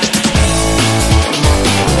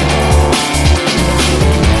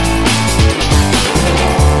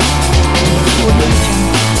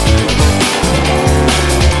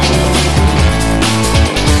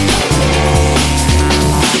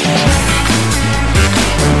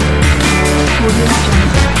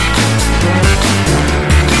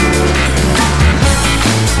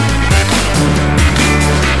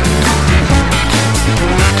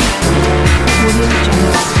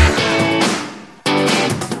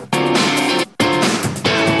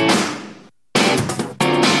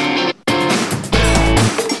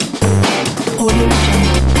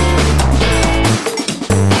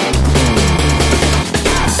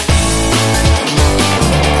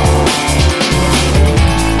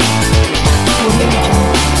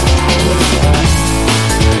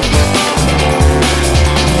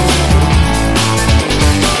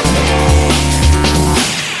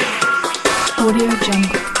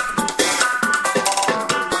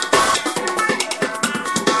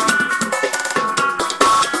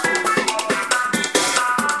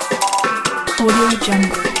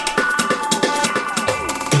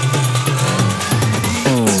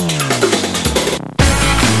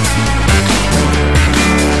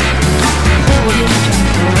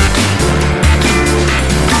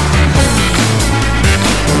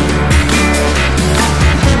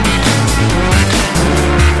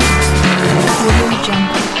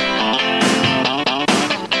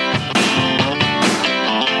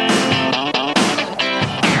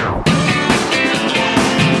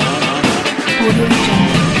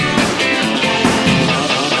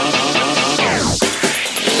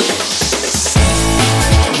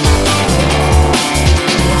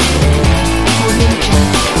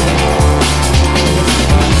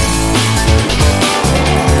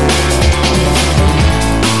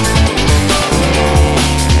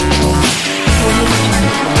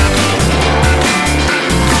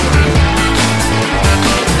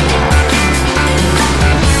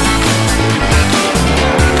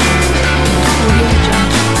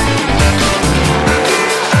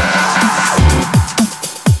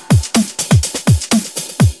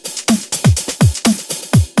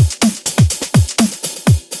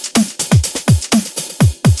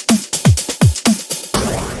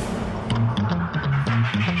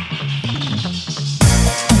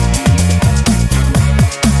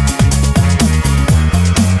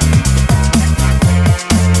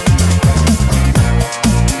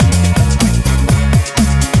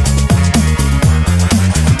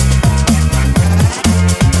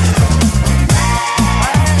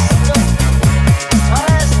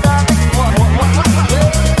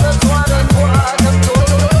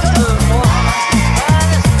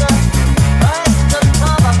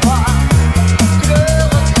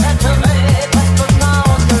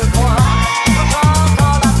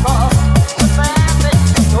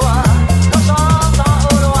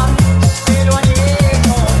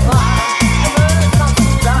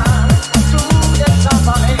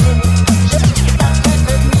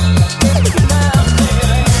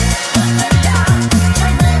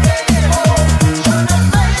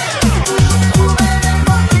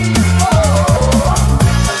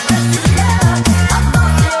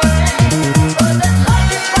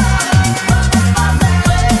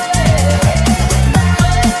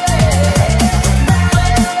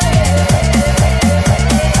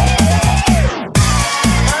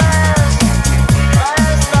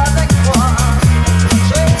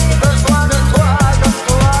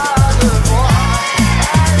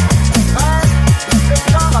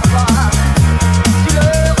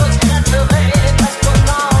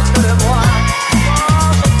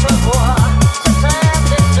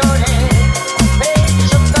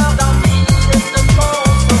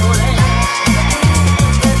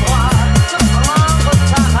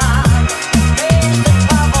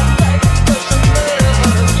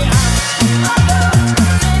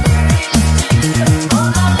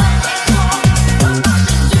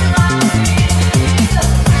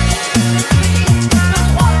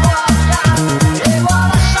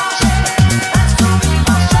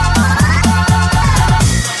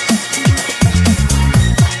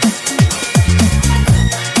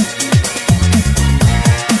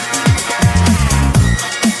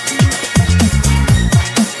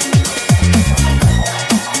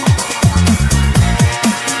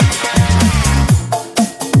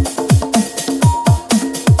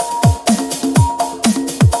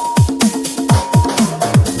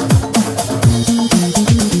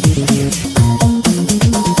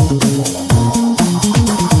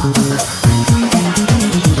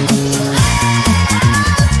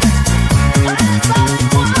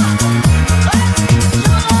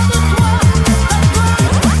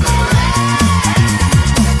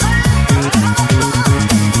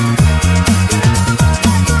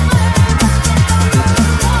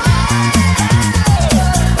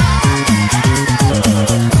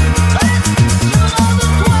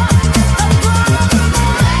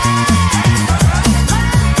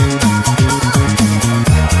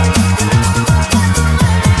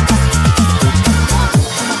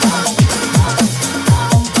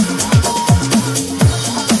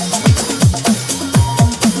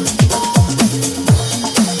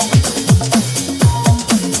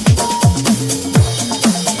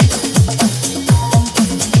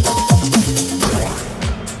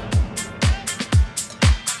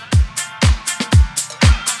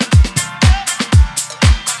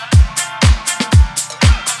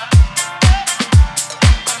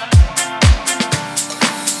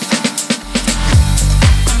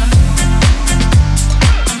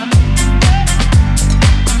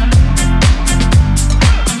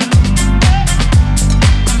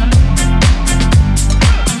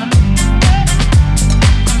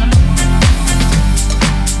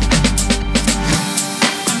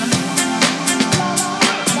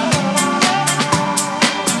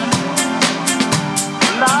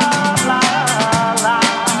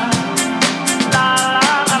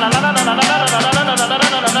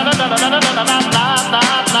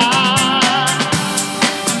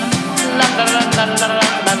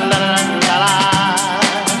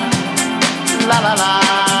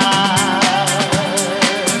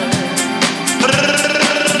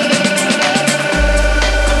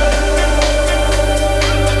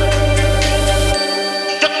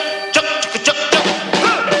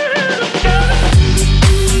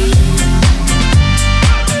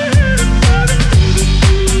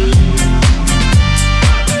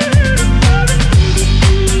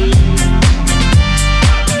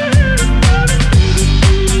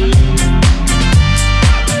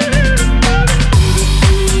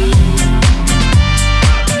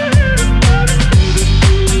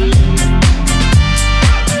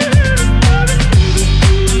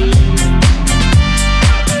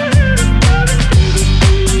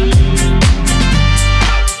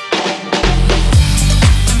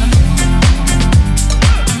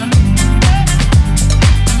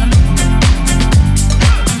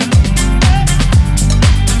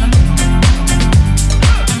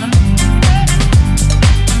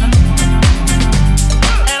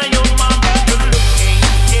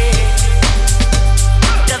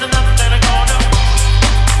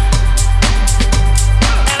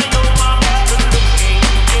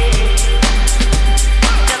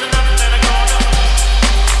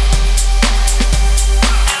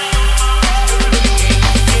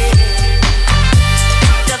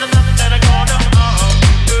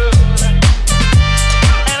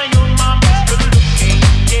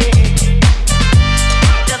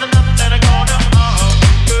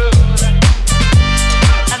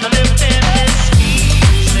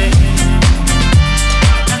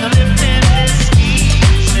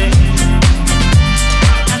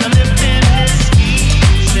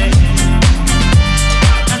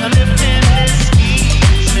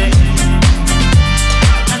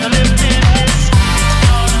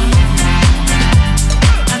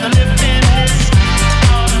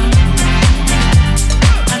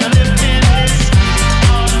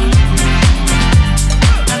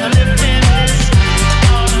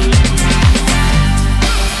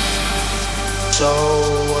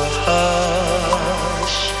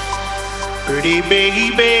 pretty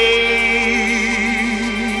baby.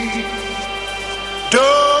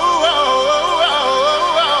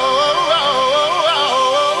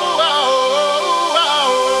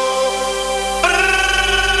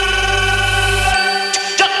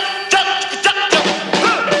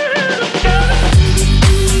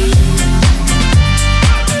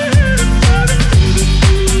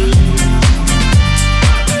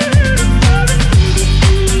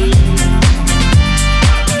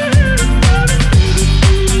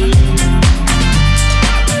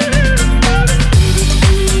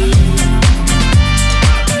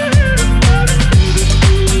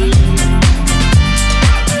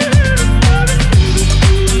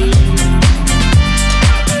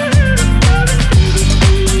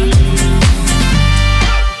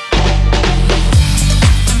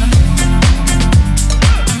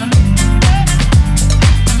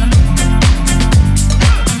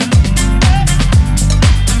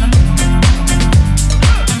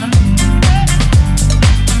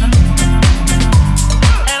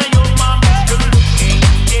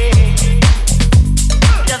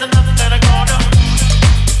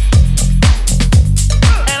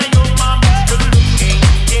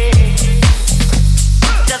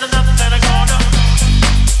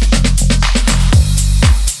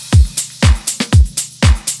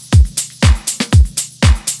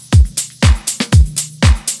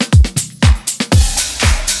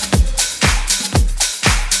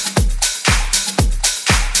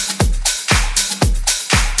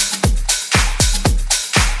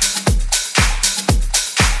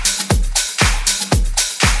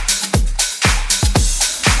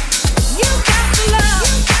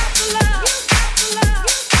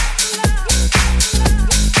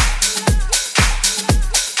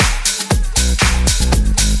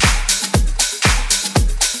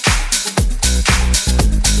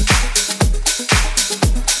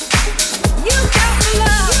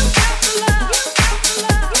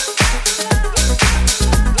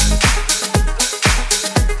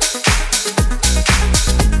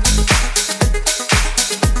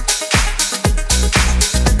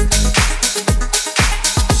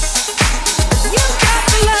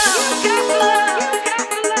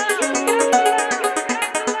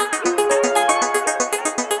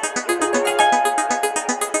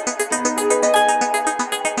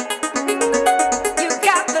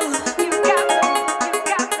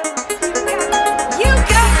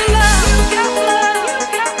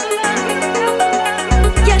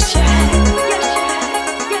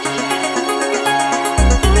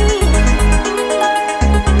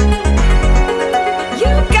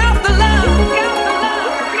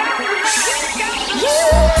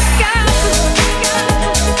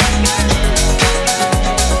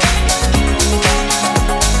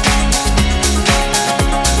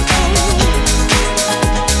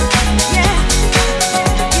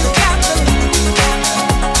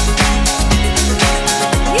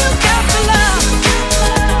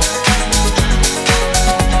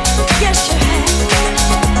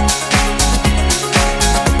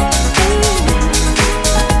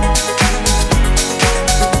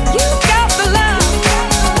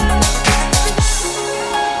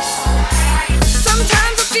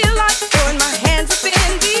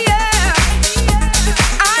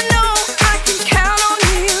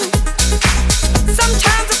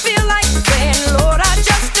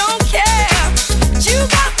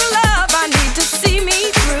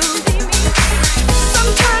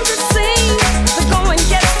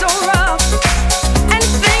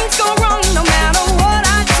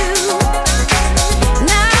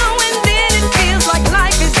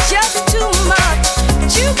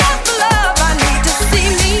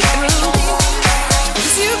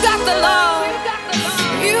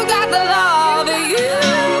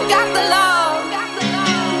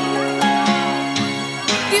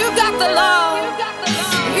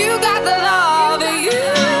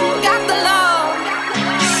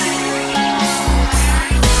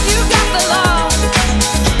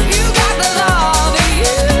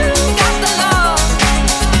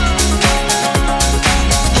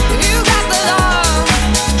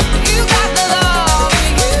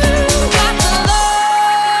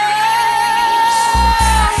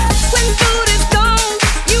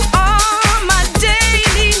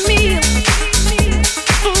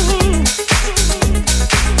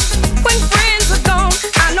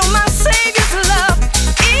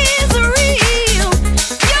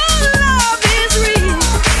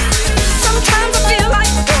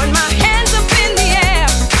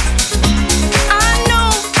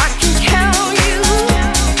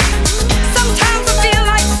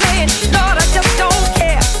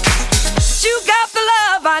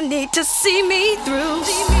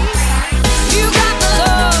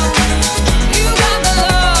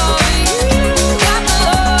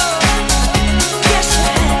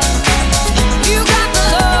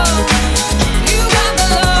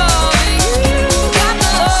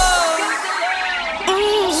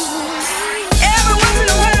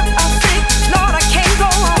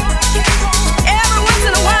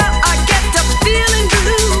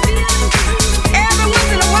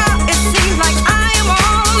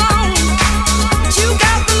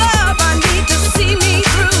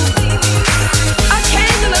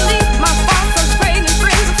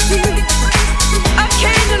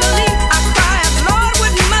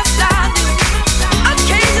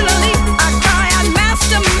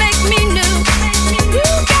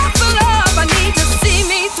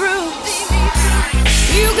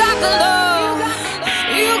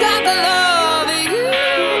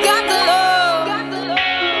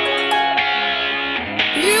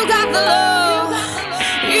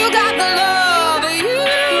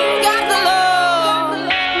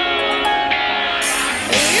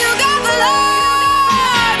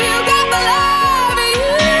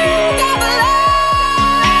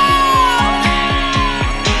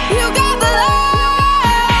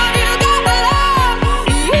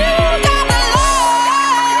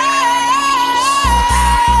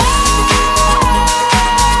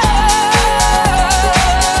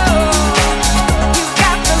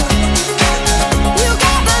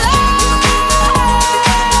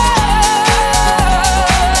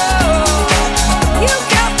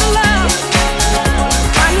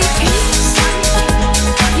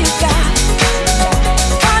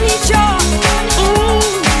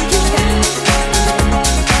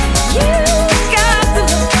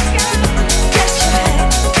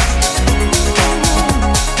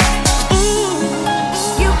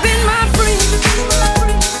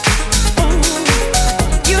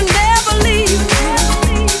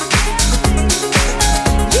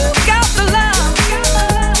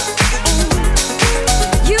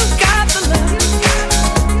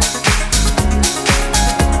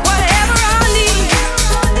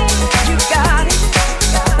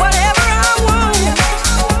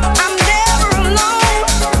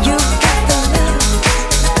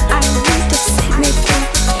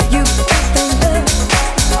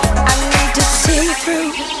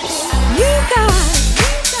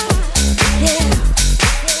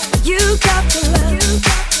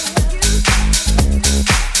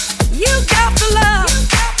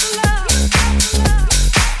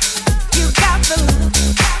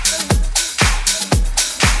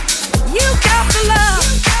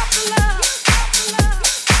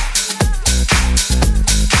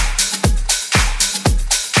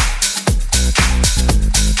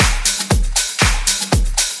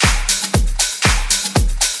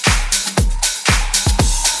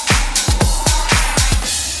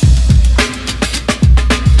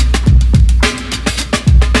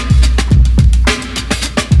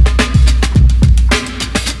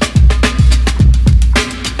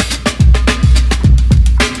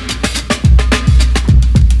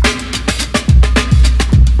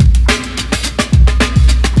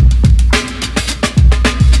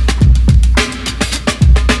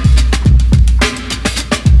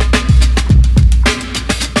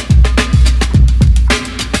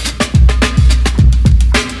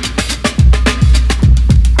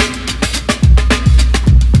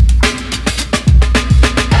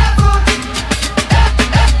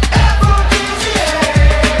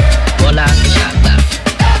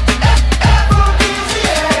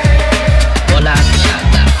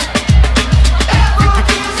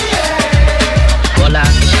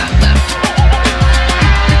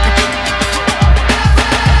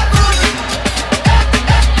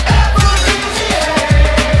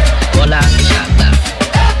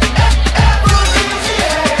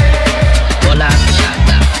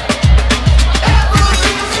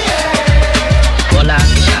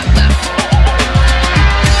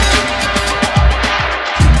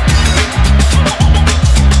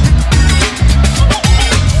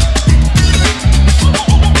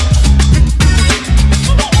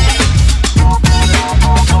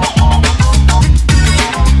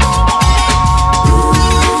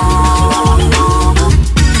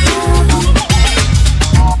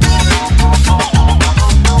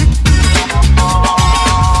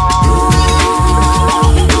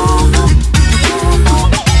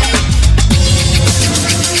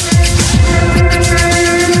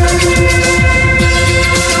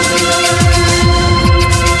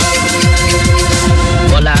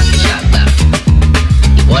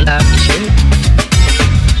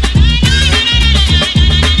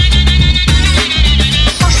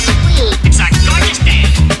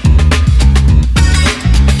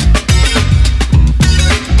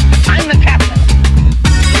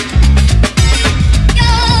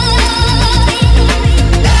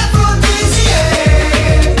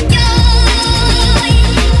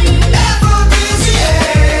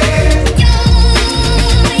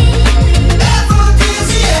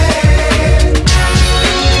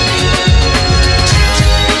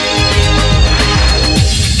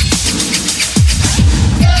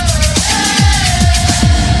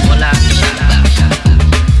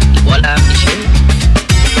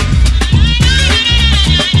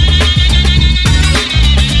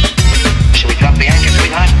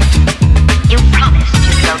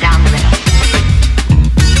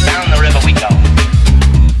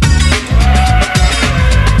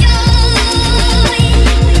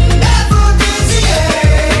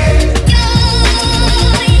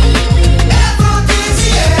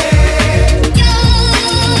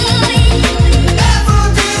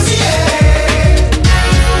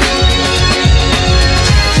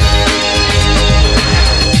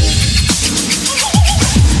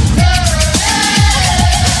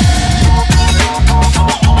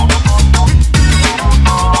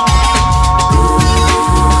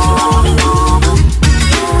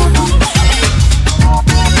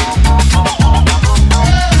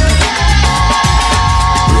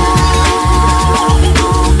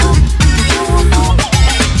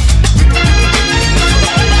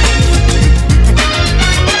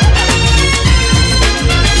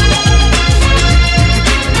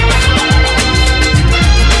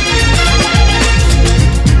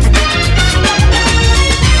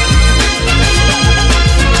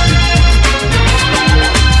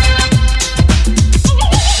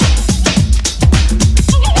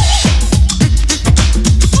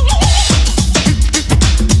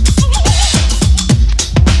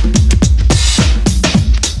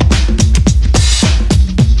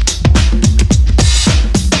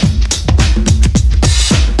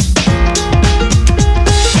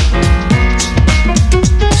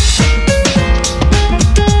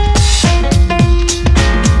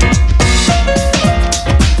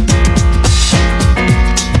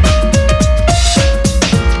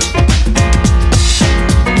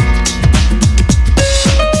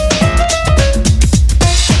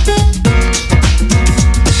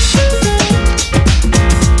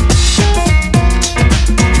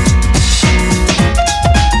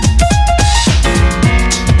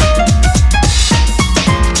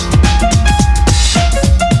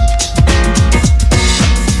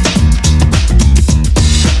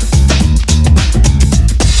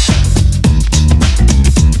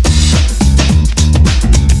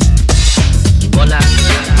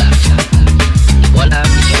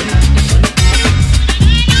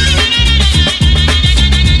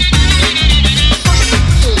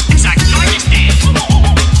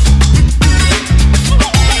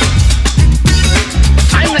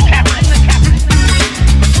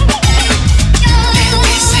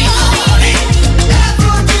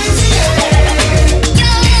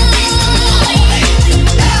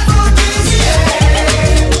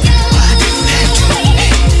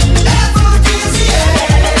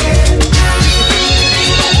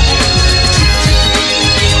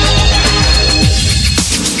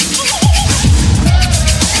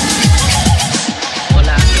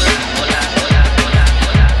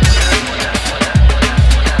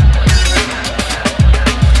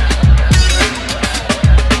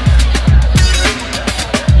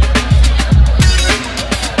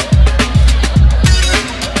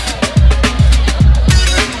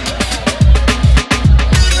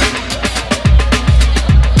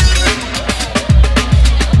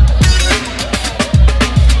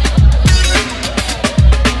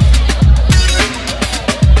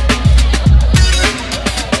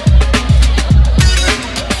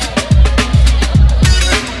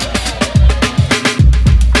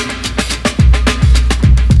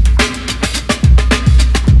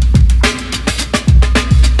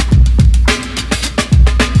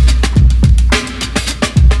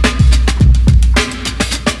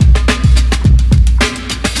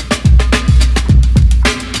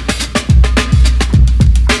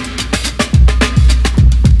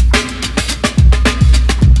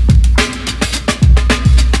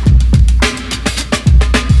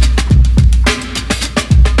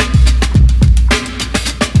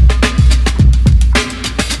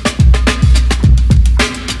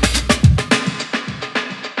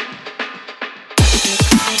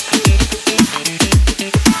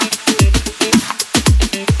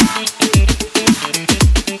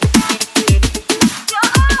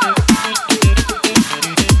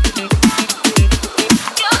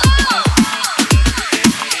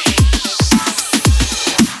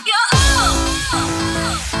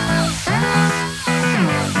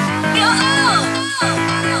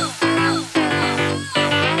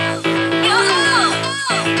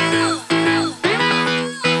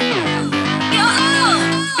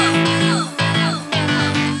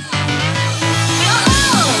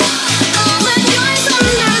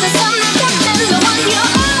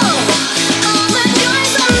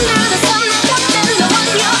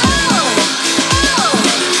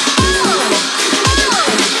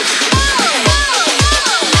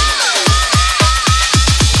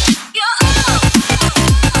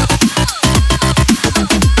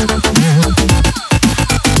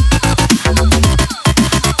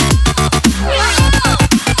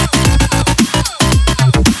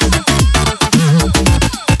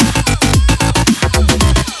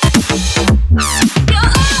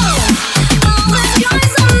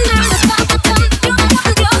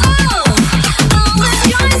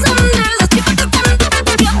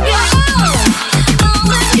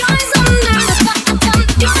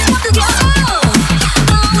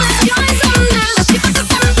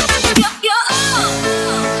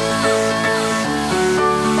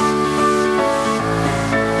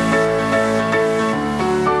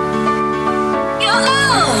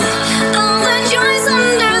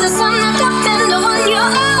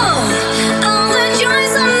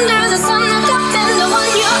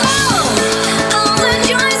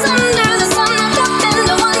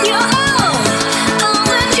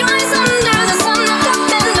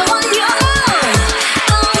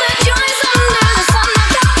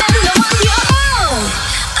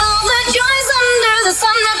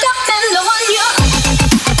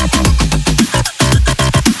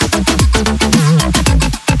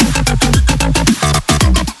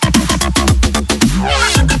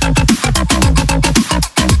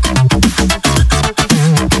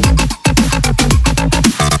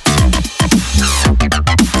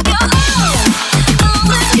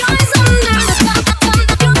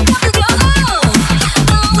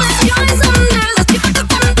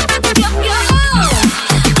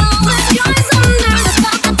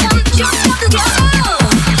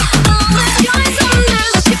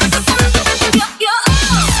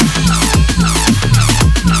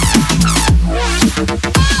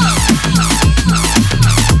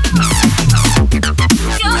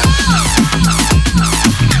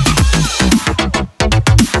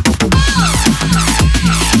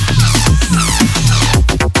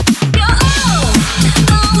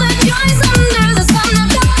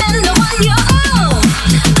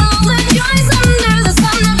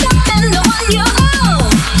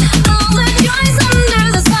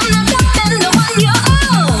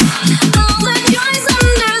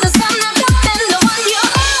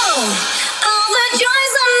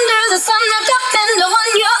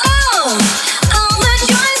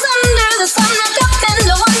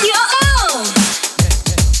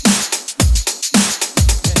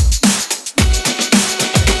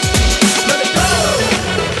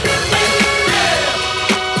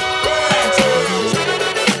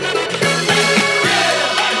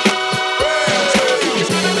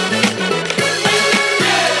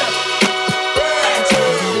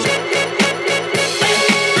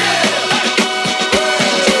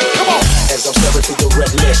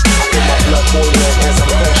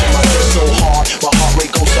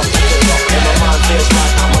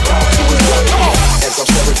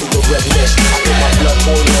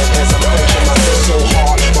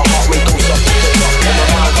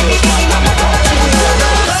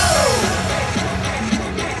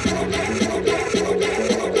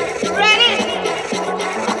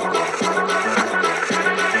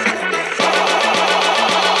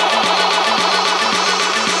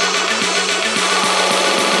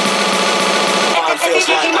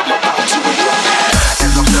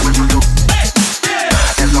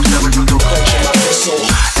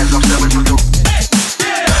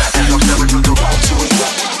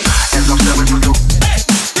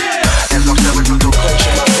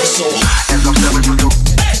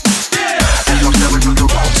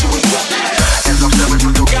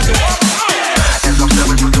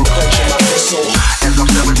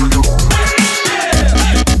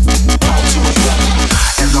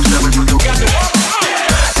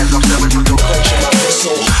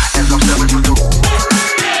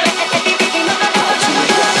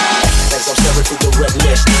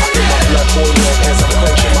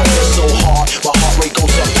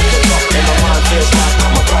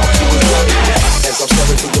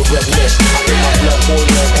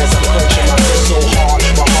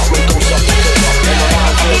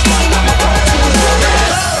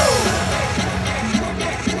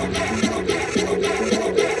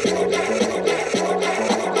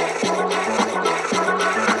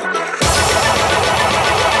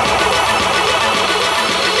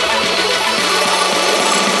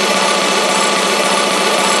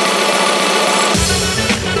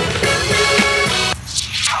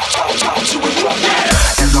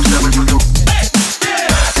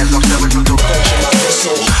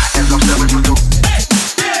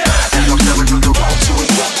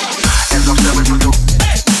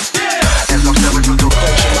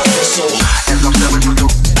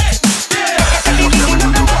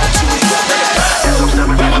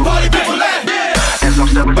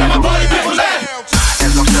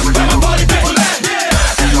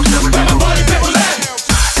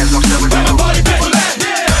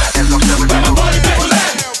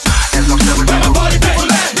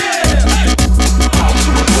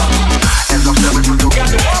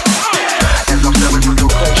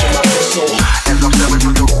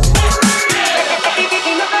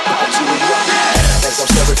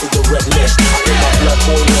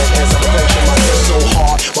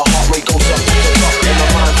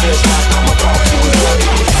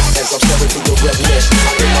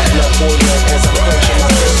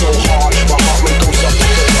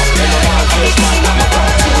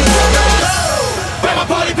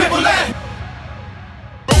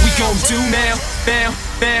 gon' do now? Bow,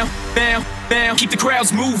 bow, bow, bow. Keep the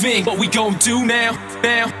crowds moving. What we gon' do now?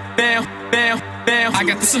 Bow, bow, bow, bow. I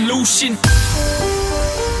got the solution.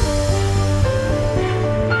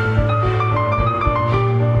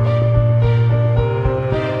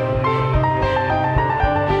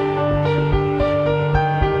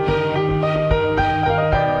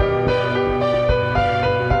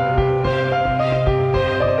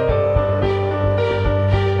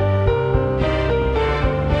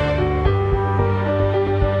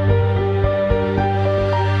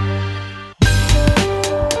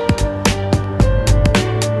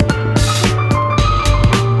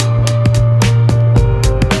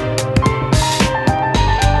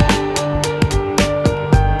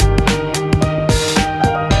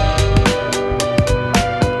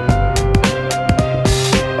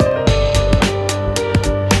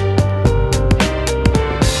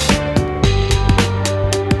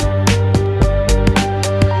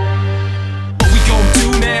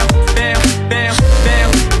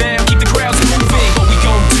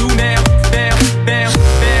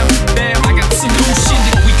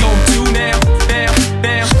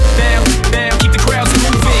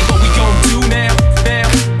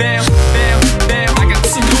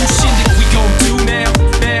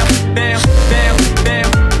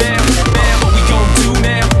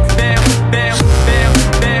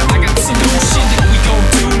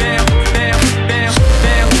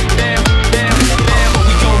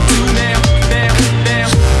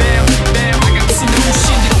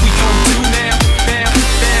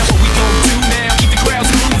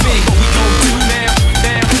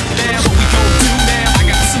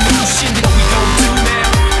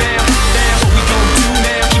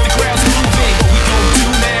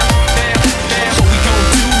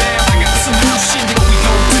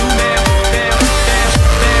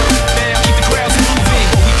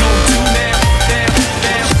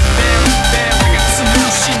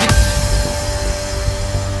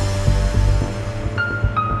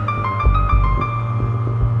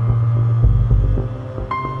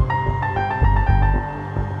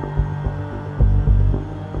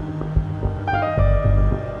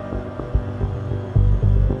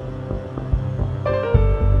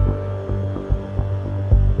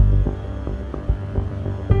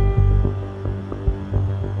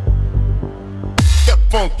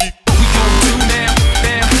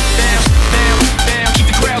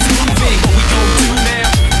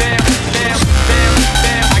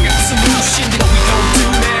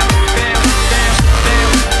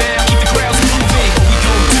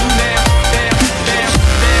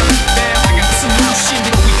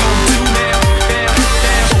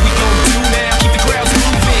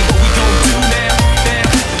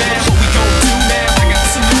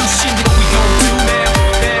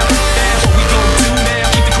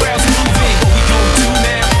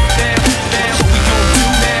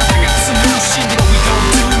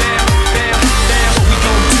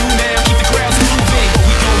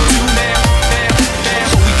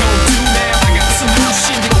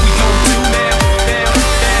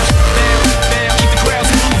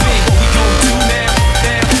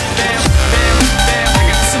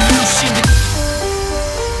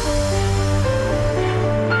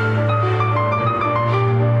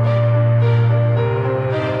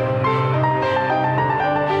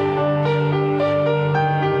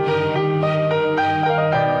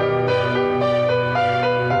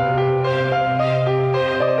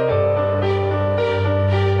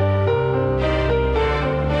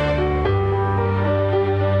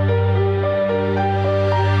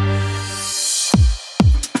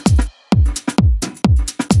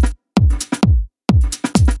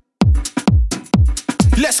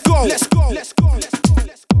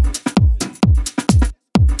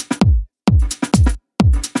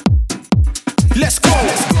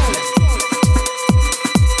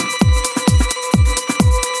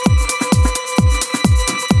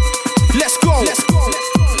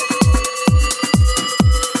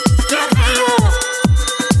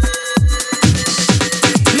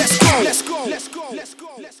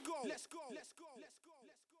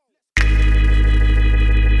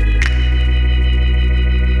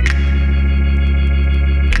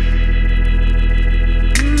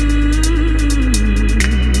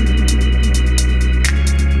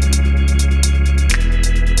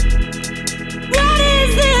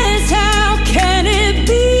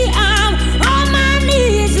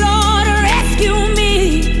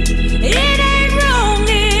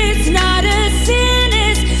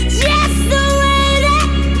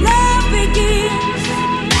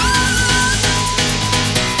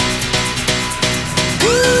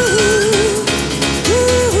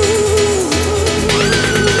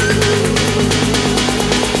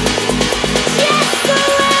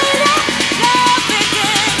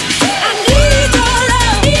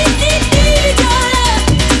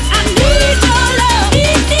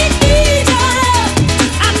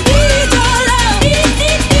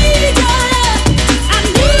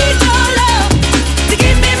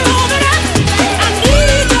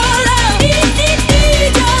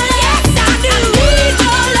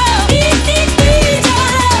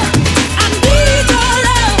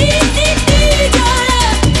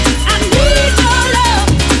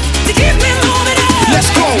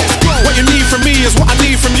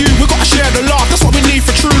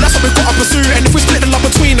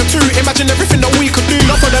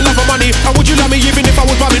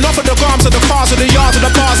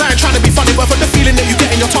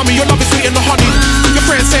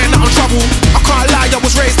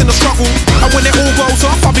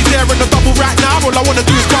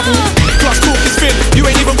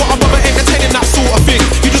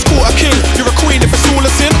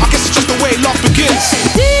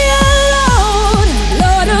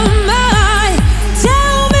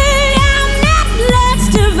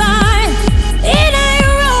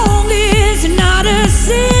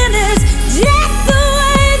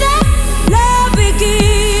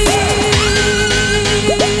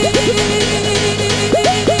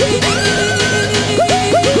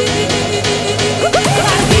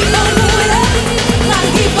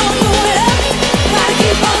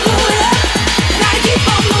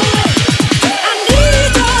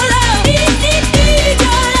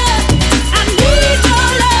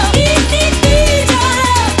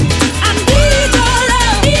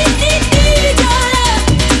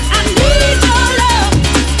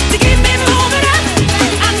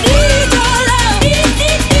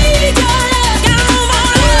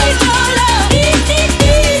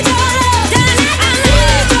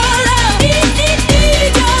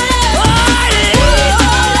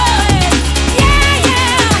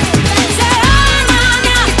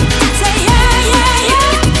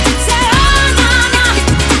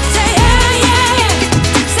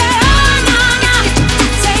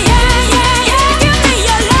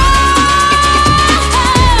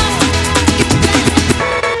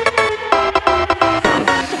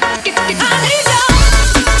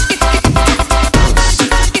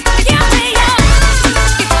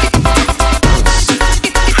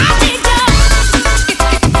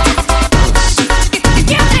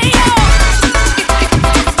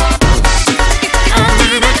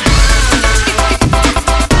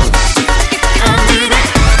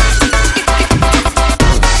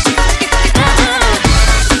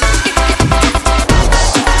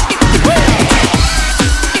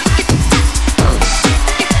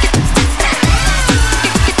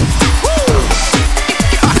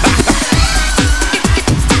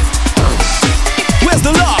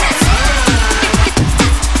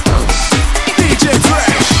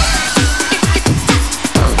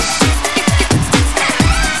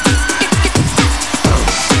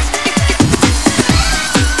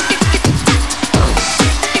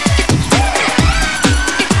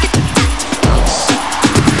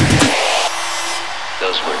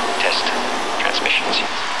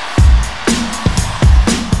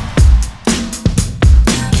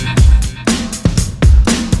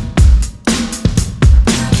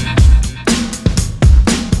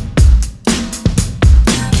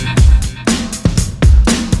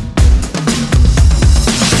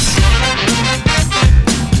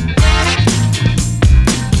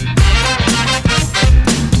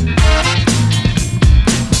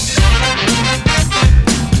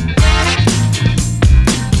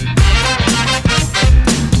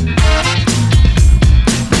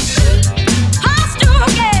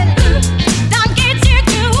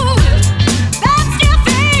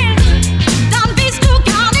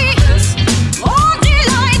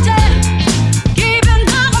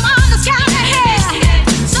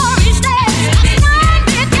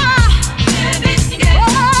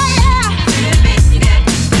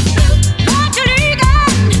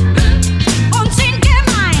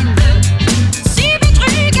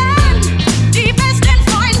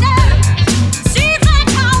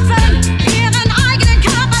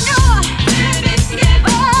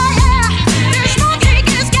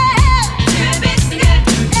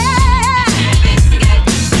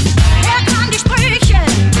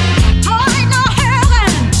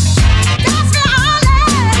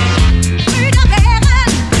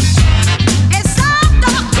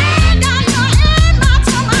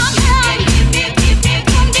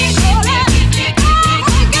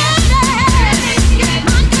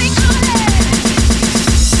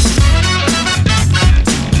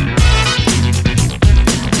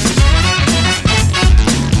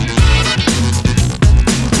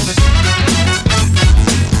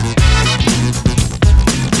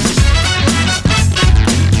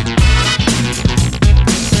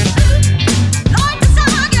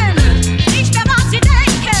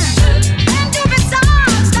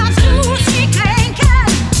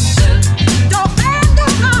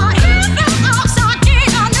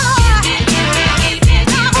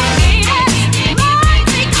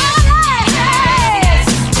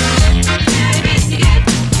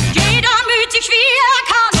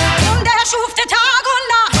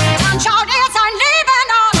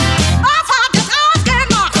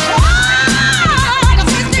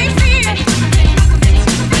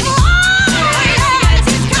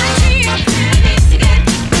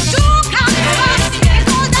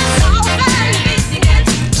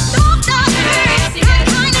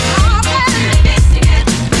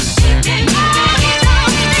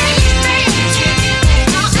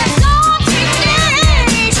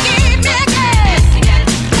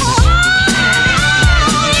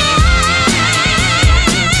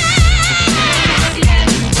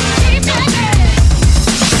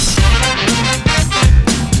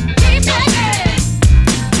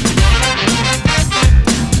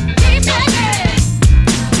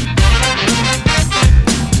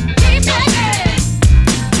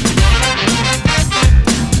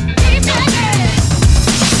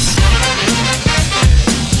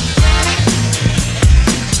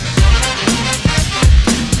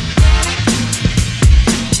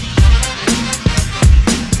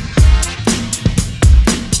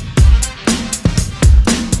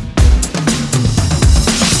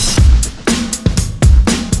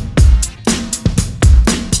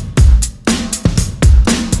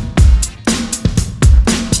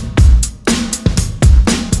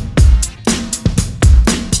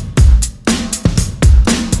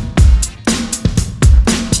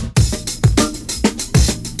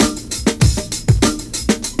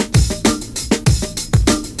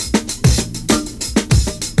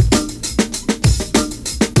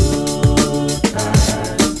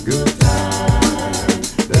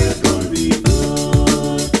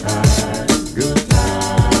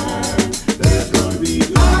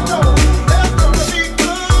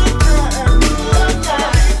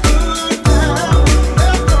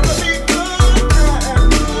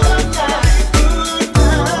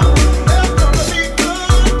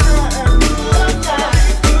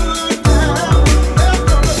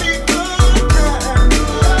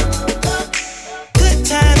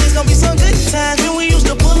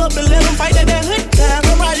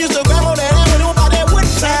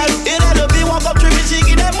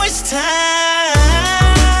 waste time.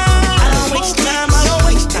 I don't waste time. I don't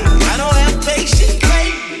waste time. I don't have patience.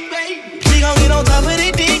 She gon' get on top of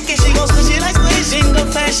the dick and she gon' switch it like switch. In the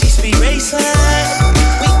fast, she speed racing.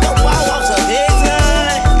 We go wild walks of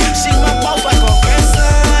bedtime. She my boss like a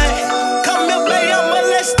grandson. Come here, baby, I'm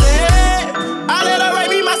molested. I let her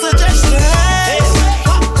write me my suggestions.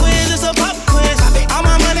 Pop quiz, it's a pop quiz. All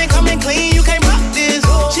my money coming clean, you can't pop this.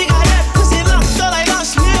 She got that pussy locked up like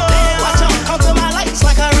Loshmi. Watch out, come to my lights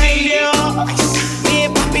like a reindeer. Me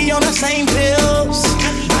and Poppy on the same pills.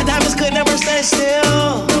 My diamonds could never stay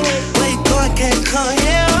still. Can't come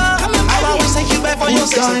here. I'll always take you back for your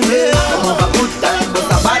sexy bill. I have a good time, but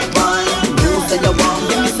a bad one. You say you want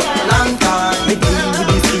me something long time. Me deal with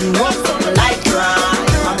this thing, what's something like crime.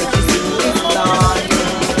 I make you sing this song.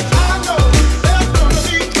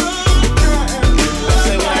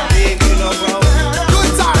 Say what I did, you know, bro.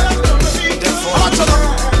 Good time. Watch it up.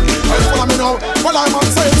 Follow me now. Well, I'm on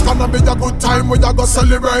say it's gonna be a good time when you go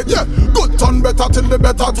celebrate. Yeah, good turn better till the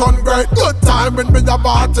better turn great. Good time when me a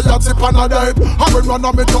party, a tip and a date. And when one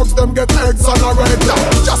of me thugs them get exonerated.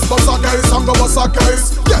 Yeah, just bust a case and go bust a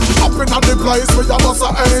case. Yeah, up in the place where you bust a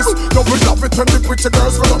ace. You will love it when the pretty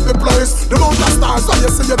girls fill up the place. The moon that stars when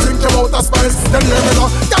you see you think you're out of space. Then hear me now,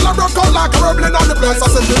 y'all a broke out like a rebel on the place. I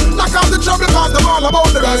said like all the trouble cause them all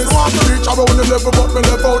about the base. I want to reach around the level but me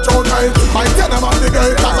left out your time. I tell them at the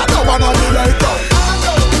gate cause I don't wanna be late.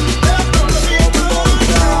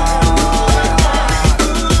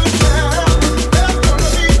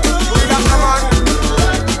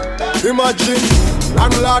 Imagine,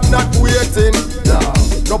 landlord not waiting,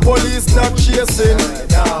 no police not chasing,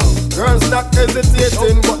 girls not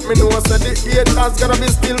hesitating, but me know say the haters gonna be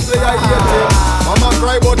still player hating. Mama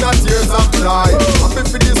cry but her tears of joy, happy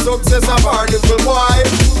for the success of our little boy.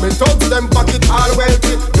 Me thugs them pocket all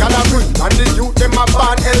wealthy, got a good and the youth them a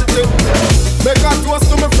born healthy. Make a toast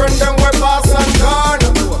to my friend them we pass and gone,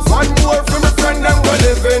 one more for my friend them we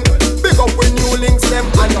living. Big up when you links them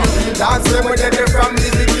and you real dance them when they from the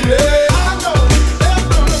beginning.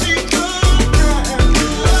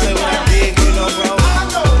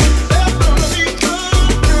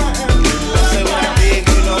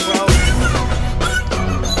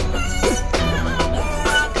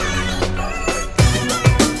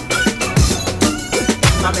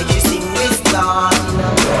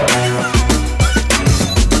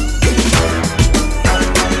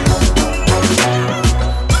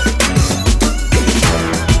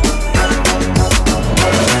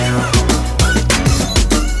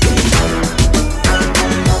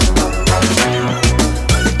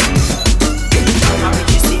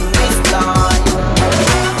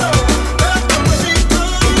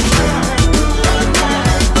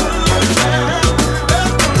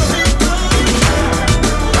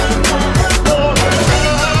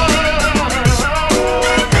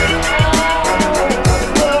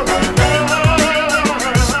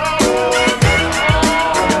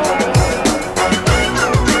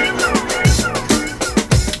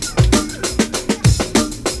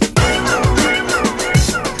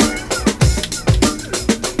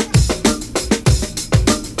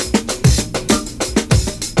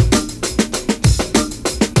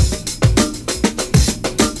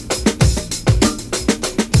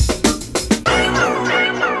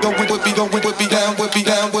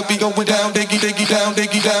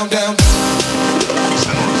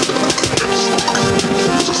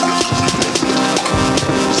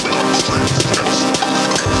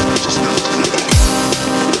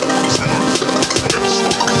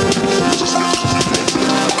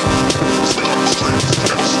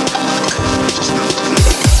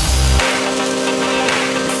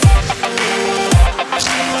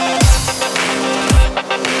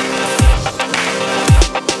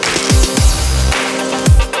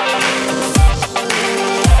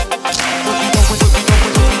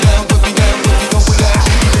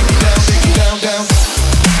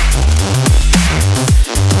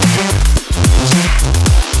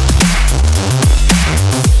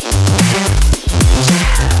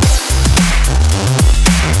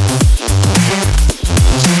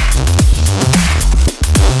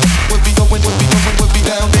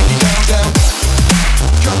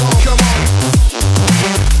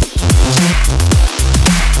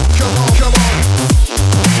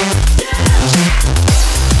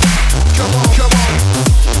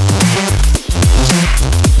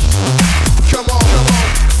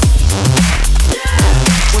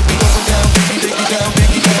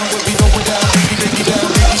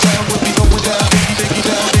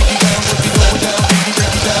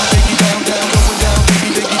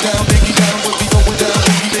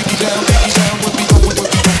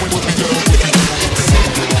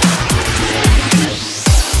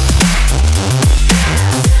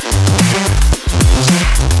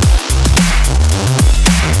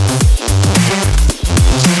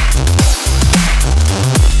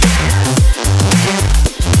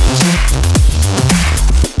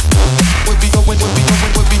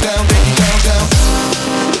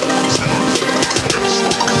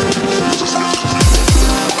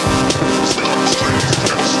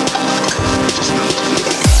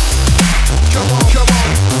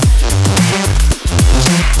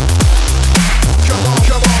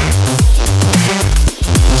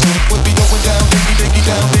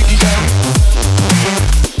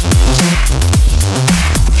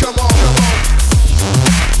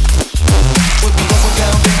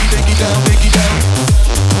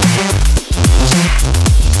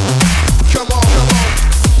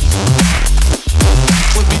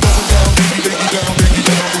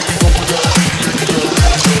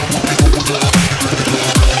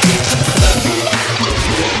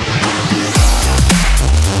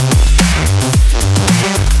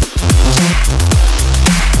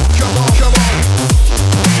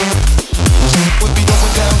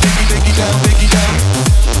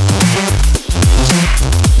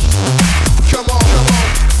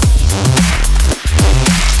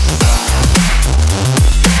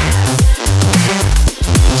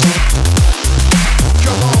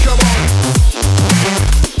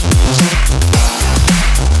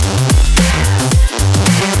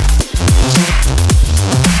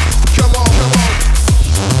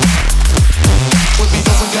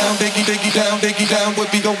 diggy down, we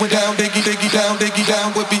be going down, diggy down, diggy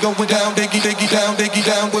down, we be going down, diggy down, diggy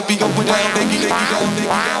down, we be going down, diggy down, diggy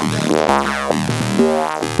down.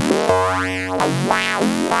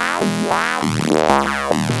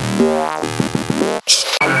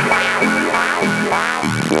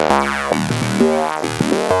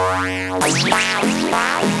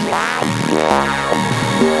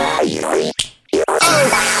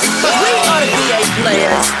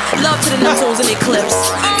 Players, love to the Nuttos and Eclipse.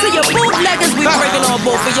 To your bootleggers, we breaking on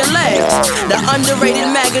both of your legs. The underrated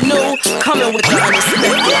Maganu, coming with the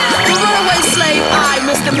unexpected. The runaway slave, I,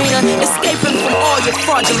 misdemeanor, escaping from all your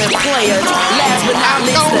fraudulent players. Last but not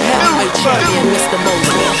least, the heavyweight champion, Mr.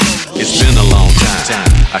 Mosley. It's been a long time,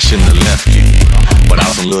 I shouldn't have left you. But I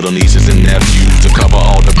was some little nieces and nephews to cover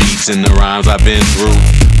all the beats and the rhymes I've been through.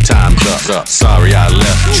 Time's up, sorry I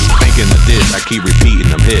left you. Thinking of this, I keep repeating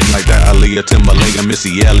them hits like that Aaliyah, Timberlake, and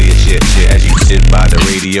Missy Elliott shit. As you sit by the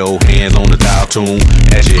radio, hands on the dial tune.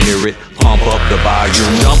 As you hear it, pump up the volume.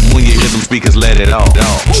 Jump when you hear them speakers, let it off.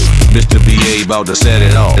 Mr. B.A. about to set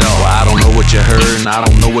it off. Well, I don't know what you heard and I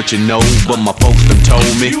don't know what you know, but my folks done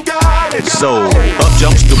told me. So, up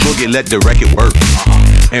jumps the boogie, let the record work.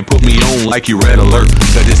 And put me on like you Red Alert.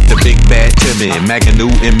 Cause it's the big bad Timmy, Maganu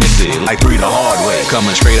and Missy. Like 3 the hard way,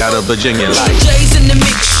 coming straight out of Virginia. Like DJs in the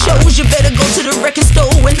mix shows, you better go to the record store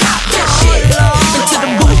and hop that shit. Into the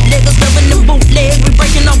bootleggers, loving the bootleg. We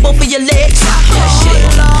breaking off both of your legs. Hop that shit.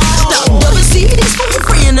 Stop double CDs for your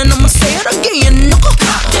friend, and I'ma say it again.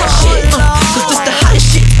 Hop that shit. Cause this the hottest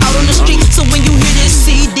shit out on the street. So when you hear this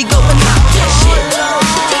CD, go and hop that shit.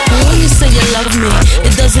 When you say you love me,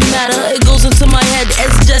 it doesn't matter. It goes into my head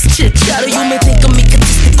as just chit chatter. You may think of me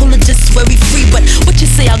statistical or just very free, but what you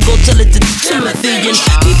say, I'll go tell it to Timothy. And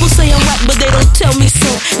people say I'm right, but they don't tell me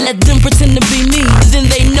so. Let them pretend to be me,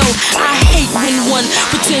 then they know. I hate when one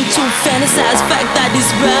pretend to fantasize. Fact I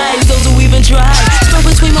despise those who even try. Stuck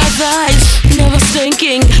between my thighs, never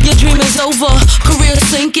thinking your dream is over, career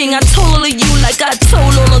sinking. I told you like I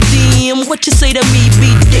told all of them. What you say to me,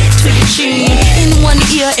 be dick to your chin. In one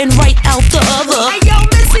ear and right out the other. Hey yo,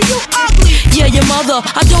 Missy, you ugly. Yeah, your mother.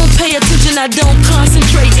 I don't pay attention, I don't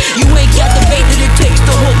concentrate. You ain't got the bait that it takes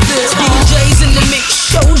to hook this. DJs in the mix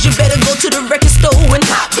shows, you better go to the record store and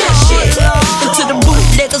hop that shit. Into the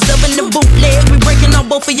bootleggers, loving the bootleg. We breaking off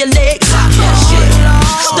both of your legs. Hop that shit.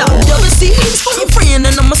 Stop double CDs for your friend,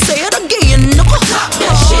 and I'ma say it again. Hop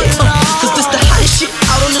that shit. Cause this the hottest shit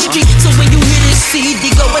out on the street. So when you hear this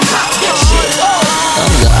CD, go and hop that shit.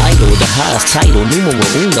 I'm the idol, the highest title, numero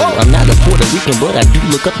uno. I'm not a Puerto Rican, but I do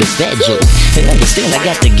look up to Fat Joe. And understand I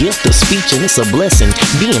got the gift of speech, and it's a blessing.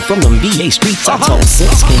 Being from them VA streets, I talk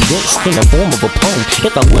sense condensed in the form of a poem.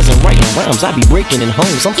 If I wasn't writing rhymes, I'd be breaking in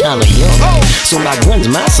homes. I'm kinda young, so my gun's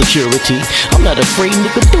my security. I'm not afraid,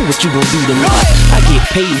 nigga, do what you gon' do to me. I get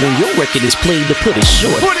paid when your record is played, to put it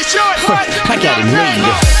short. I got it made.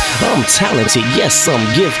 I'm talented, yes, I'm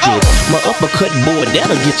gifted. My uppercut board,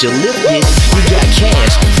 that'll get you lifted. You got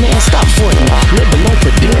cash, man, stop frontin'. Living on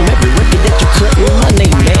per diem, every record that you cuttin'. My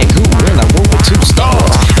name Magoo, and I roll with 2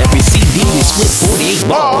 stars. Every CD is split 48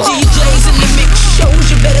 bars. DJs in the mix shows,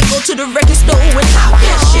 you better go to the record store and hop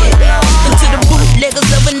that shit. Into the bootleggers,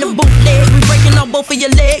 loving the bootleg. We breaking off both of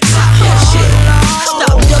your legs. Hop that shit.